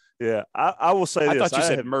 Yeah, I will say this. I thought you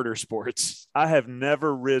said Murder Sports. I have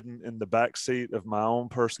never ridden in the back seat of my own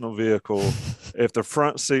personal vehicle if the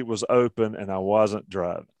front seat was open and I wasn't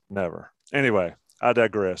driving. Never. Anyway, I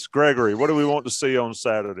digress. Gregory, what do we want to see on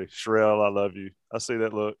Saturday? Sherelle, I love you. I see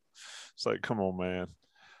that look. It's like, come on, man.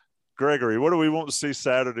 Gregory, what do we want to see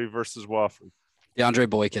Saturday versus Wofford? DeAndre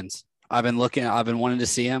Boykins. I've been wanting to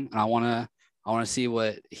see him, and I want to see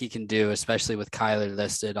what he can do, especially with Kyler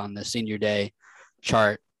listed on the senior day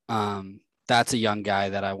chart. That's a young guy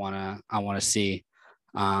that I want to see.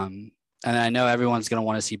 And I know everyone's going to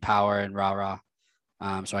want to see Power and Rah.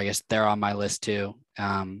 So I guess they're on my list too.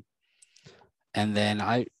 And then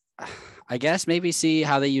I guess maybe see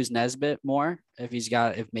how they use Nesbitt more. If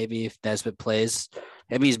Nesbitt plays,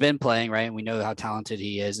 I mean, he's been playing, right? And we know how talented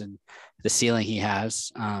he is and the ceiling he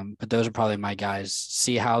has. But those are probably my guys.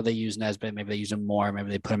 See how they use Nesbitt. Maybe they use him more. Maybe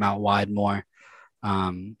they put him out wide more.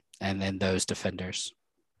 And then those defenders.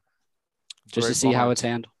 Just to see how it's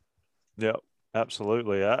handled. Yep,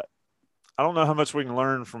 absolutely. I don't know how much we can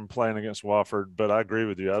learn from playing against Wofford, but I agree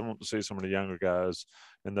with you. I want to see some of the younger guys,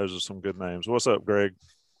 and those are some good names. What's up, Greg?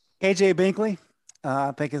 KJ Binkley,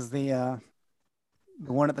 I think, is the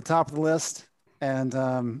one at the top of the list, and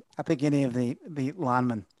I think any of the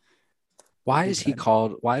linemen. Why is he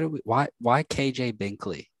called? Why KJ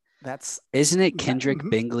Binkley? Isn't it Kendrick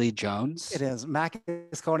Bingley Jones? It is. Mac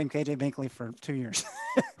has called him KJ Binkley for 2 years.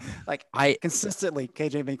 Consistently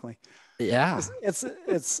KJ Binkley. Yeah. It's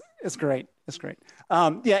great. It's great.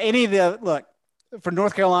 Look, for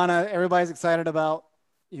North Carolina, everybody's excited about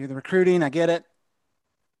the recruiting. I get it.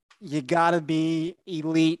 You got to be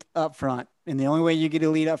elite up front. And the only way you get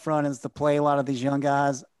elite up front is to play a lot of these young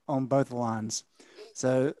guys on both lines.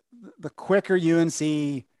 So the quicker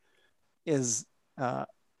UNC is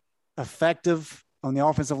effective on the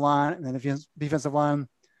offensive line and then the defensive line,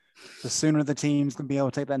 the sooner the teams can be able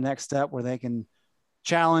to take that next step where they can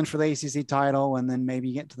challenge for the ACC title and then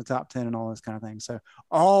maybe get to the top 10 and all those kind of things. So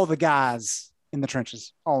all the guys in the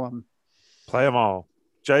trenches, all of them. Play them all.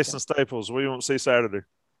 Jason Staples, what do you want to see Saturday?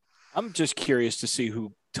 I'm just curious to see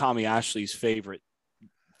who Tommy Ashley's favorite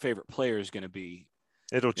player is going to be.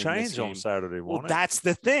 It'll change on Saturday, won't it? Well, that's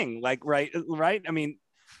the thing. Like, right. I mean,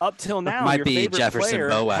 up till now, it might be Jefferson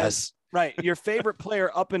Boaz. Right. Your favorite player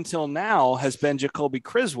up until now has been Jacoby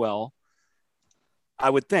Criswell, I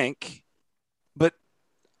would think. But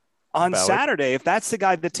on Saturday, if that's the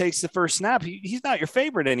guy that takes the first snap, he's not your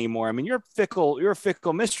favorite anymore. I mean, you're a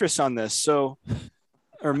fickle mistress on this. So,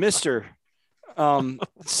 or Mr.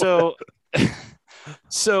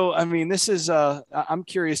 So, I mean, this is, I'm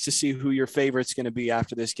curious to see who your favorite's going to be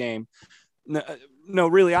after this game. No,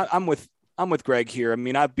 really, I'm with Greg here. I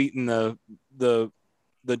mean, I've beaten the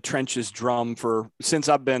trenches drum since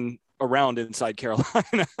I've been around inside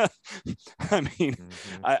Carolina. I mean,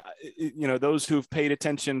 those who've paid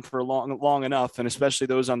attention for long enough, and especially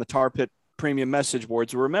those on the Tar Pit premium message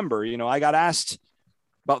boards will remember, I got asked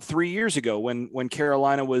about 3 years ago when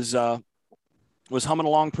Carolina was humming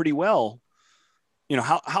along pretty well.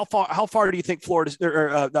 How far do you think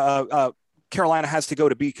Carolina has to go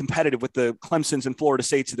to be competitive with the Clemsons and Florida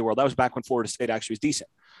States of the world? That was back when Florida State actually was decent,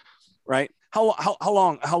 right? How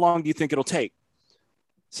long do you think it'll take?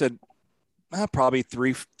 Said probably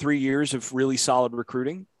three years of really solid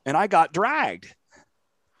recruiting, and I got dragged.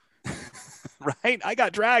 Right? I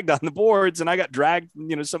got dragged on the boards, and I got dragged,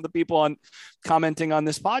 some of the people on commenting on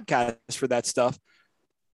this podcast for that stuff.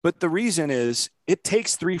 But the reason is it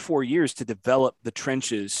takes 3-4 years to develop the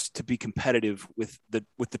trenches to be competitive with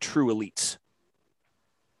the true elites.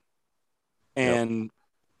 And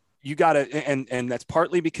you got to, and that's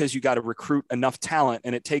partly because you got to recruit enough talent,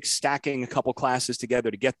 and it takes stacking a couple classes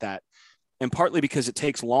together to get that. And partly because it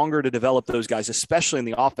takes longer to develop those guys, especially in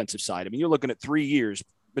the offensive side. I mean, you're looking at 3 years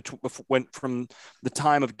from the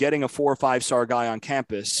time of getting a 4 or 5-star guy on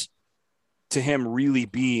campus to him really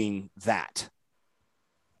being that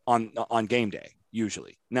on game day,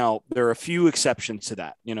 usually. Now, there are a few exceptions to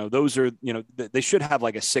that. Those are, they should have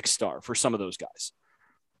like a 6-star for some of those guys.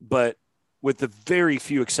 But with the very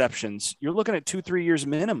few exceptions, you're looking at 2-3 years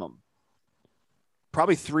minimum.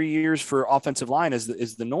 Probably 3 years for offensive line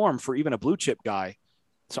is the norm for even a blue chip guy.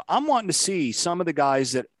 So I'm wanting to see some of the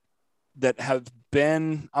guys that have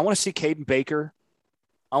been, I want to see Caden Baker.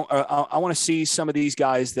 I want to see some of these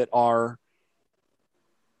guys that are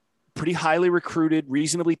pretty highly recruited,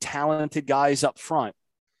 reasonably talented guys up front,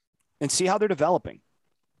 and see how they're developing.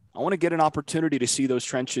 I want to get an opportunity to see those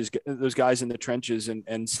guys in the trenches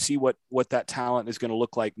and see what that talent is going to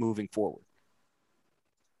look like moving forward.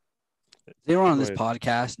 Does anyone on this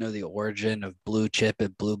podcast know the origin of blue chip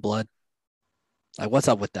and blue blood? Like, what's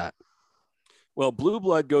up with that? Well, blue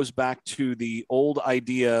blood goes back to the old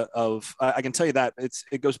idea of, I can tell you that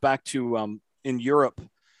it goes back to in Europe,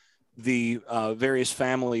 the various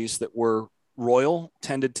families that were royal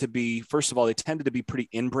tended to be, first of all, they tended to be pretty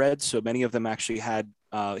inbred. So many of them actually had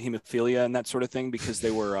hemophilia and that sort of thing because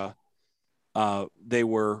they were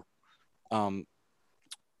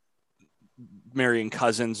marrying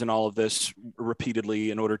cousins and all of this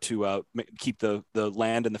repeatedly in order to keep the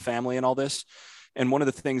land and the family and all this. And one of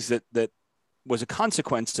the things that was a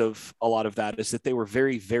consequence of a lot of that is that they were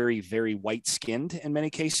very, very, very white skinned in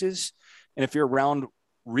many cases. And if you're around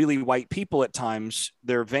really white people at times,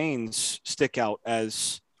 their veins stick out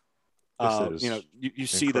as, you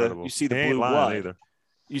see the blue blood. Either.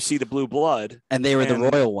 You see the blue blood. And they were the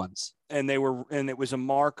royal ones. And it was a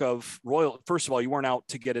mark of royal. First of all, you weren't out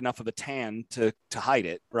to get enough of a tan to hide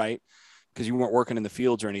it, right? Because you weren't working in the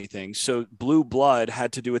fields or anything. So blue blood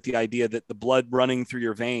had to do with the idea that the blood running through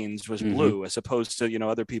your veins was blue, as opposed to,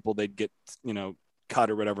 other people, they'd get, cut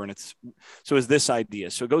or whatever. And it's this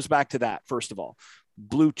idea. So it goes back to that, first of all.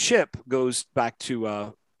 Blue chip goes back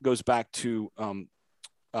to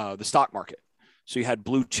the stock market. So you had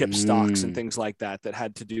blue chip stocks and things like that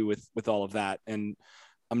had to do with all of that. And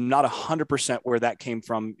I'm not 100% where that came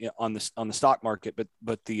from on the stock market,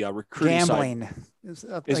 but the recruiting gambling.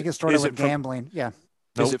 Side. I think it started with gambling. Yeah.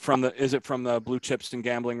 Nope. Is it from the blue chips and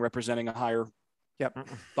gambling representing a higher? Yep.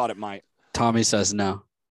 Thought it might. Tommy says no.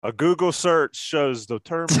 A Google search shows the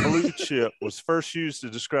term blue chip was first used to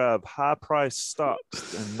describe high-priced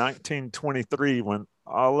stocks in 1923 when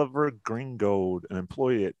Oliver Greengold, an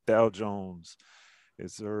employee at Dow Jones,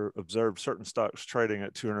 observed certain stocks trading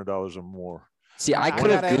at $200 or more. See, I could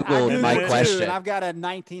have Googled my question. I've got a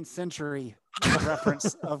 19th century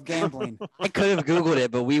reference of gambling. I could have Googled it,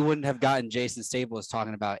 but we wouldn't have gotten Jason Staples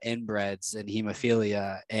talking about inbreds and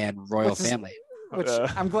hemophilia and royal family. Which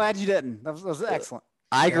I'm glad you didn't. That was excellent.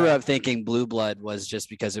 I grew up thinking blue blood was just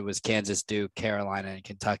because it was Kansas, Duke, Carolina, and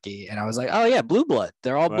Kentucky. And I was like, oh, yeah, blue blood.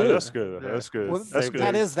 They're all blue. That's good. That's good. Well, that's good.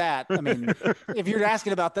 That is that. I mean, if you're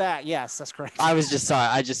asking about that, yes, that's correct. I was just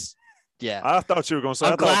sorry. Yeah. I thought you were going to say.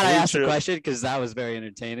 I'm glad I asked the question because that was very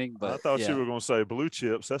entertaining. But I thought you were going to say Blue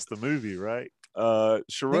Chips. That's the movie, right?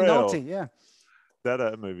 Sherelle. Yeah.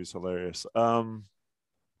 That movie's hilarious.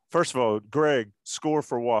 First of all, Greg, score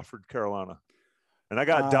for Wofford, Carolina. And I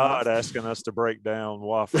got Dodd asking us to break down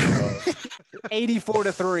Wofford.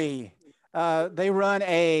 84-3. They run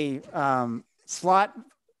a slot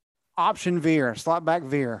back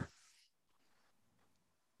veer.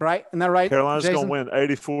 Right? Isn't that right? Carolina's going to win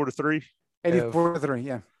 84-3. 84-3,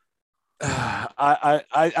 yeah.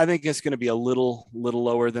 I think it's going to be a little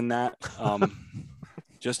lower than that.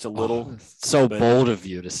 Just a little. So bold of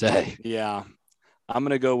you to say. Yeah. I'm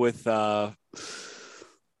going to go with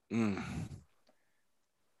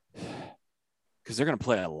because they're going to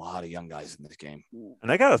play a lot of young guys in this game, and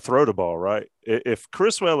they got to throw the ball, right? If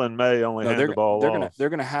Criswell and May only hand the ball off, they're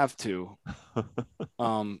going to have to.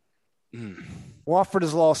 Wofford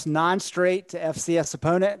has lost 9 straight to FCS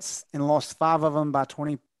opponents and lost 5 of them by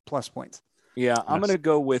 20+ points. Yeah, I'm going to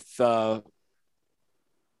go with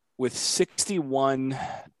 61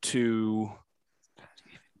 to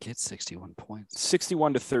get 61 points.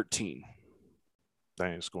 61-13. They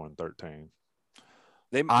ain't scoring 13.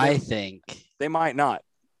 I think they might not,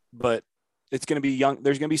 but it's going to be young.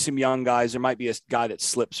 There's going to be some young guys. There might be a guy that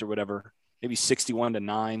slips or whatever, maybe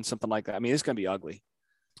 61-9, something like that. I mean, it's going to be ugly.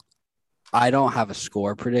 I don't have a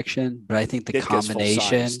score prediction, but I think the It gets full combination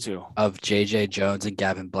size, too. of JJ Jones and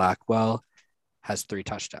Gavin Blackwell has 3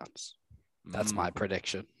 touchdowns. That's my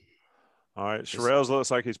prediction. All right. Sherrell's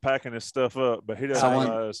looks like he's packing his stuff up, but he doesn't Someone-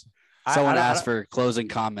 realize. Someone asked for closing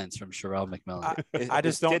comments from Sherrell McMillan. I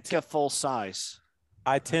just don't get full size.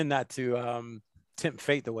 I tend not to tempt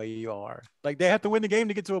fate the way you all are. Like they have to win the game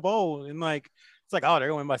to get to a bowl, and like it's like, oh, they're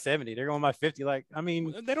going by 70, they're going by 50. Like, I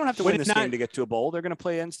mean, They don't have to When win it's this not- game to get to a bowl. They're going to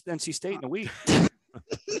play NC State in a week.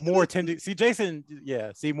 more attending. See, Jason,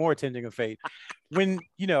 more attending of fate. When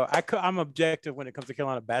I'm objective when it comes to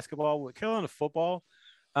Carolina basketball. With Carolina football,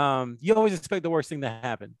 you always expect the worst thing to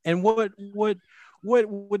happen. And what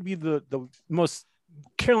would be the most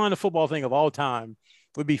Carolina football thing of all time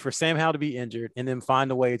would be for Sam Howell to be injured and then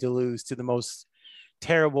find a way to lose to the most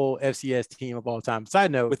terrible FCS team of all time.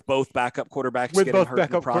 Side note, With both backup quarterbacks with getting both hurt in the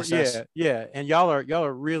backup, process. yeah, and y'all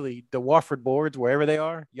are really the Wofford boards wherever they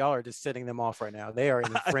are. Y'all are just setting them off right now. They are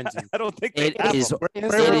in a frenzy. I don't think they It have is them.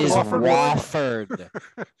 Wofford.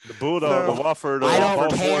 The Bulldog, the Wofford, I don't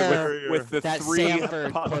Baltimore care Terrier. with the that three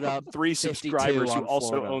Sanford put up 3 52 subscribers who on also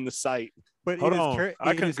Florida. own the site. But Hold it is, on.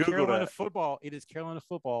 I can Google Carolina that. football. It is Carolina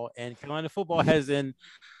football, and Carolina football has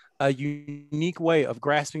a unique way of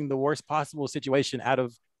grasping the worst possible situation out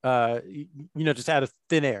of just out of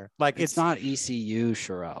thin air. Like It's not ECU,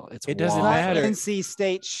 Sherrell. It doesn't Wofford. matter. NC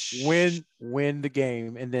State. win the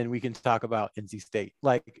game, and then we can talk about NC State.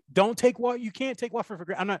 Like, don't take what you can't take Wofford for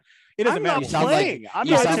granted. I'm not. It doesn't I'm matter. not You sound like- playing. I'm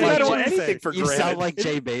you not sound taking like that on Jay- anything for You granted. sound like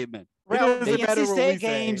Jay Bateman. Well, It the doesn't matter NC what we State say.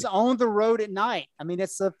 games on the road at night. I mean,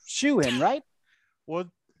 it's a shoe-in, right?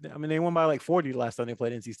 Well, I mean, they won by like 40 last time they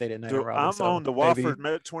played NC State at night. Dude, I'm on the Wofford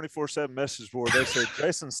 24/7 message board. They said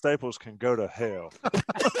Jason Staples can go to hell.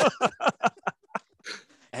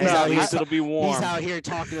 Hey, No, at least he's- it'll be warm. He's out here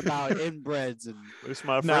talking about inbreds and At least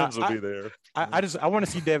my Nah, friends will be there. I want to see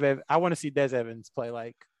I want to see Des Evans play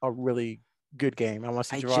like a really good game. I want to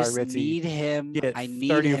see I Jawari just Ritzy. need him. get I need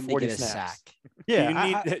 30 or him to 40 get a snaps. sack. Yeah,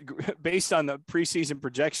 you need, based on the preseason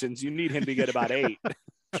projections, you need him to get about 8.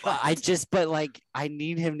 I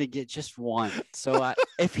need him to get just one. So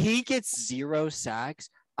if he gets 0 sacks,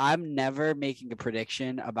 I'm never making a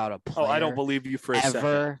prediction about a player Oh, I don't believe you for a second.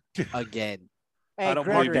 ever again. Hey, I don't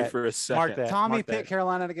Gregory, believe you for a second. Mark that. Tommy Mark picked that.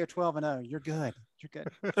 Carolina to go 12-0. You're good. You're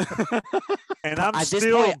good. And I'm At this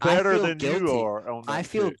still point, I better feel than you guilty. are on that I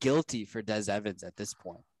feel pick. guilty for Des Evans at this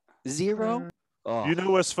point. 0. Oh, You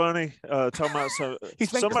know what's funny? Talking about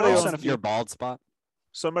He's been somebody close on on a few- your bald spot.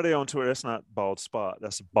 somebody on Twitter. That's not bald spot.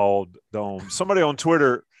 That's a bald dome. Somebody on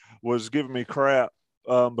Twitter was giving me crap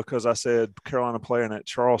because I said Carolina playing at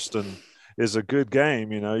Charleston is a good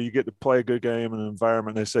game. You know, you get to play a good game in an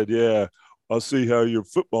environment. They said, "Yeah, I'll see how your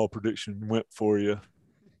football prediction went for you."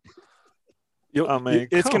 I mean,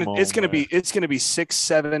 it's come gonna on, be 6,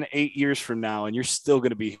 7, 8 years from now, and you're still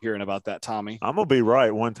gonna be hearing about that, Tommy. I'm gonna be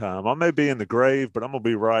right one time. I may be in the grave, but I'm gonna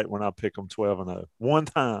be right when I pick them 12-0. One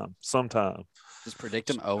time, sometime. Just predict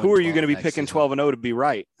him. 0 Who are you going to be picking 12-0 to be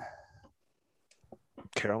right?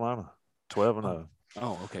 Carolina, 12-0.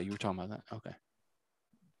 Oh, okay. You were talking about that. Okay.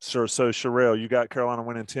 Sure. So Sherrell, you got Carolina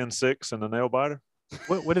winning 10-6 in the nail biter?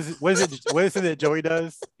 What is it that Joey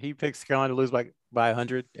does? He picks Carolina to lose by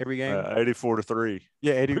 100 every game. 84-3.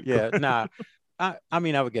 Yeah, 80, yeah. Nah, I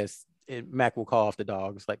mean, I would guess Mac will call off the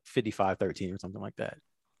dogs like 55-13 or something like that.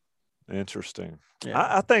 Interesting. Yeah.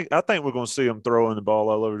 I think we're going to see them throwing the ball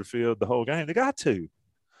all over the field the whole game. They got to.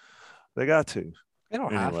 They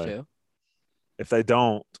don't have Anyway. to. If they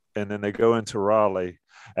don't, and then they go into Raleigh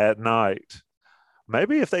at night,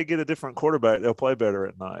 maybe if they get a different quarterback, they'll play better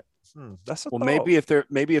at night. That's a Well, thought. maybe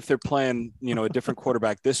if they're playing, a different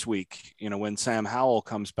quarterback this week, when Sam Howell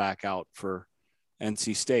comes back out for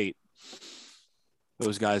NC State,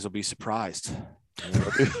 those guys will be surprised.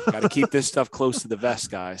 Got to keep this stuff close to the vest,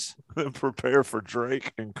 guys. prepare for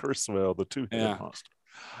Drake and Curswell, the two-headed Yeah. monster.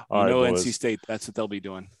 All right, boys. NC State, that's what they'll be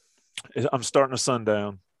doing. I'm starting to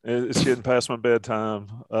sundown. It's getting past my bedtime.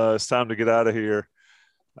 It's time to get out of here.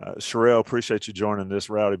 Sherrell, appreciate you joining this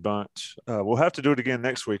rowdy bunch. We'll have to do it again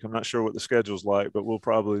next week. I'm not sure what the schedule's like, but we'll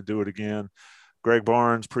probably do it again. Greg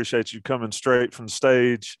Barnes, appreciate you coming straight from the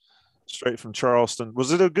stage, straight from Charleston.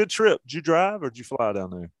 Was it a good trip? Did you drive or did you fly down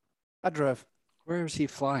there? I drove. Where is he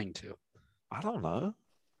flying to? I don't know.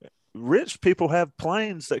 Rich people have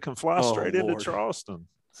planes that can fly Oh, straight Lord. into Charleston.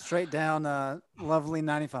 Straight down lovely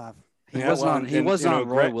 95. He wasn't on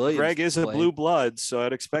Roy Greg, Williams. Greg is a plane. blue blood, so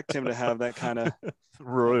I'd expect him to have that kind of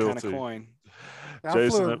Royalty. coin. I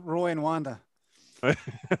Jason, flew Roy and Wanda. Did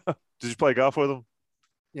you play golf with him?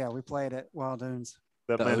 Yeah, we played at Wild Dunes.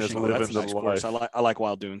 That The man is Ocean Oh, living that's a the nice life. course. I like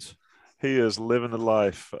Wild Dunes. He is living the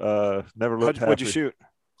life. Never looked happy. What'd you shoot?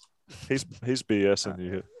 He's BSing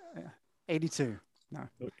you. 82. No.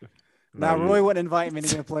 No, No, Roy wouldn't invite me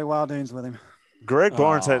to go play Wild Dunes with him. Greg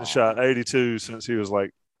Barnes hadn't Aw. shot 82 since he was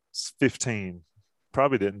like 15.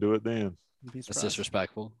 Probably didn't do it then. You'd be That's surprised.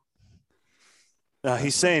 disrespectful.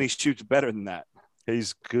 He's saying he shoots better than that.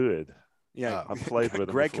 He's good. Yeah, I've played with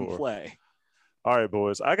him Greg before. can play. All right,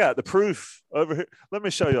 boys. I got the proof over here. Let me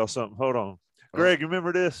show y'all something. Hold on. Greg, you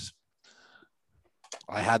remember this?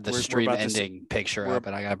 I had the We're stream about to s- ending picture we're- up,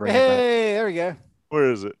 and I gotta bring it back. Hey, there we go.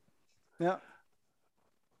 Where is it? Yeah.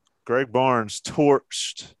 Greg Barnes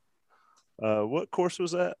torched. What course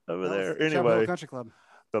was that over That was there? the Chapel Hill Anyway, Country Club.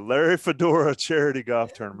 the Larry Fedora Charity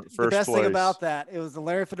Golf Tournament, The first best place. thing about that, it was the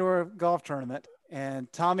Larry Fedora golf tournament,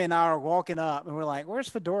 and Tommy and I are walking up, and we're like, "Where's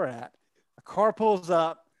Fedora at?" A car pulls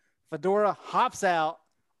up, Fedora hops out,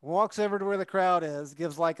 walks over to where the crowd is,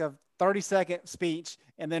 gives like a 30-second speech,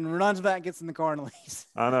 and then runs back, gets in the car, and leaves.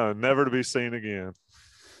 I know, never to be seen again.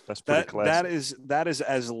 That's pretty classic. That is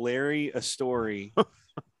as Larry a story.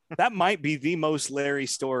 That might be the most Larry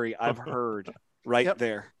story I've heard right Yep.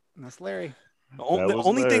 there. And that's Larry. The That was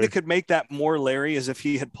only thing Larry. that could make that more Larry is if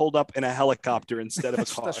he had pulled up in a helicopter instead of a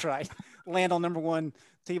car. That's right. Land on number 1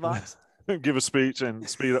 tee box. Give a speech and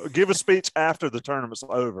speed up. Give a speech after the tournament's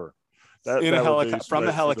over. That, In a that would be helicopter from a straight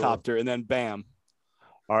Fedora. helicopter, and then bam.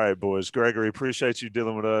 All right, boys. Gregory, appreciate you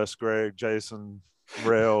dealing with us. Greg, Jason,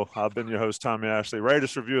 Rail. I've been your host, Tommy Ashley. Rate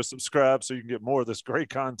us, review us, subscribe so you can get more of this great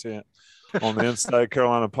content on the Inside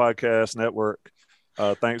Carolina Podcast Network.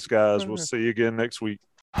 Thanks, guys. We'll see you again next week.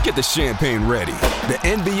 Get the champagne ready. The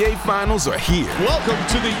NBA Finals are here. Welcome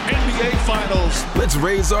to the NBA Finals. Let's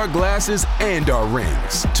raise our glasses and our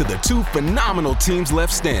rings to the two phenomenal teams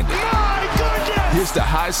left standing. My goodness! Here's to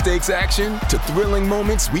high-stakes action, to thrilling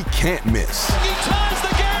moments we can't miss, He ties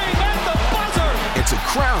the game at the buzzer. and to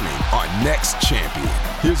crowning our next champion.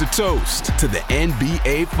 Here's a toast to the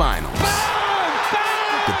NBA Finals.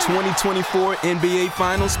 The 2024 NBA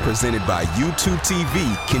Finals, presented by YouTube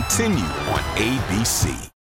TV, continue on ABC.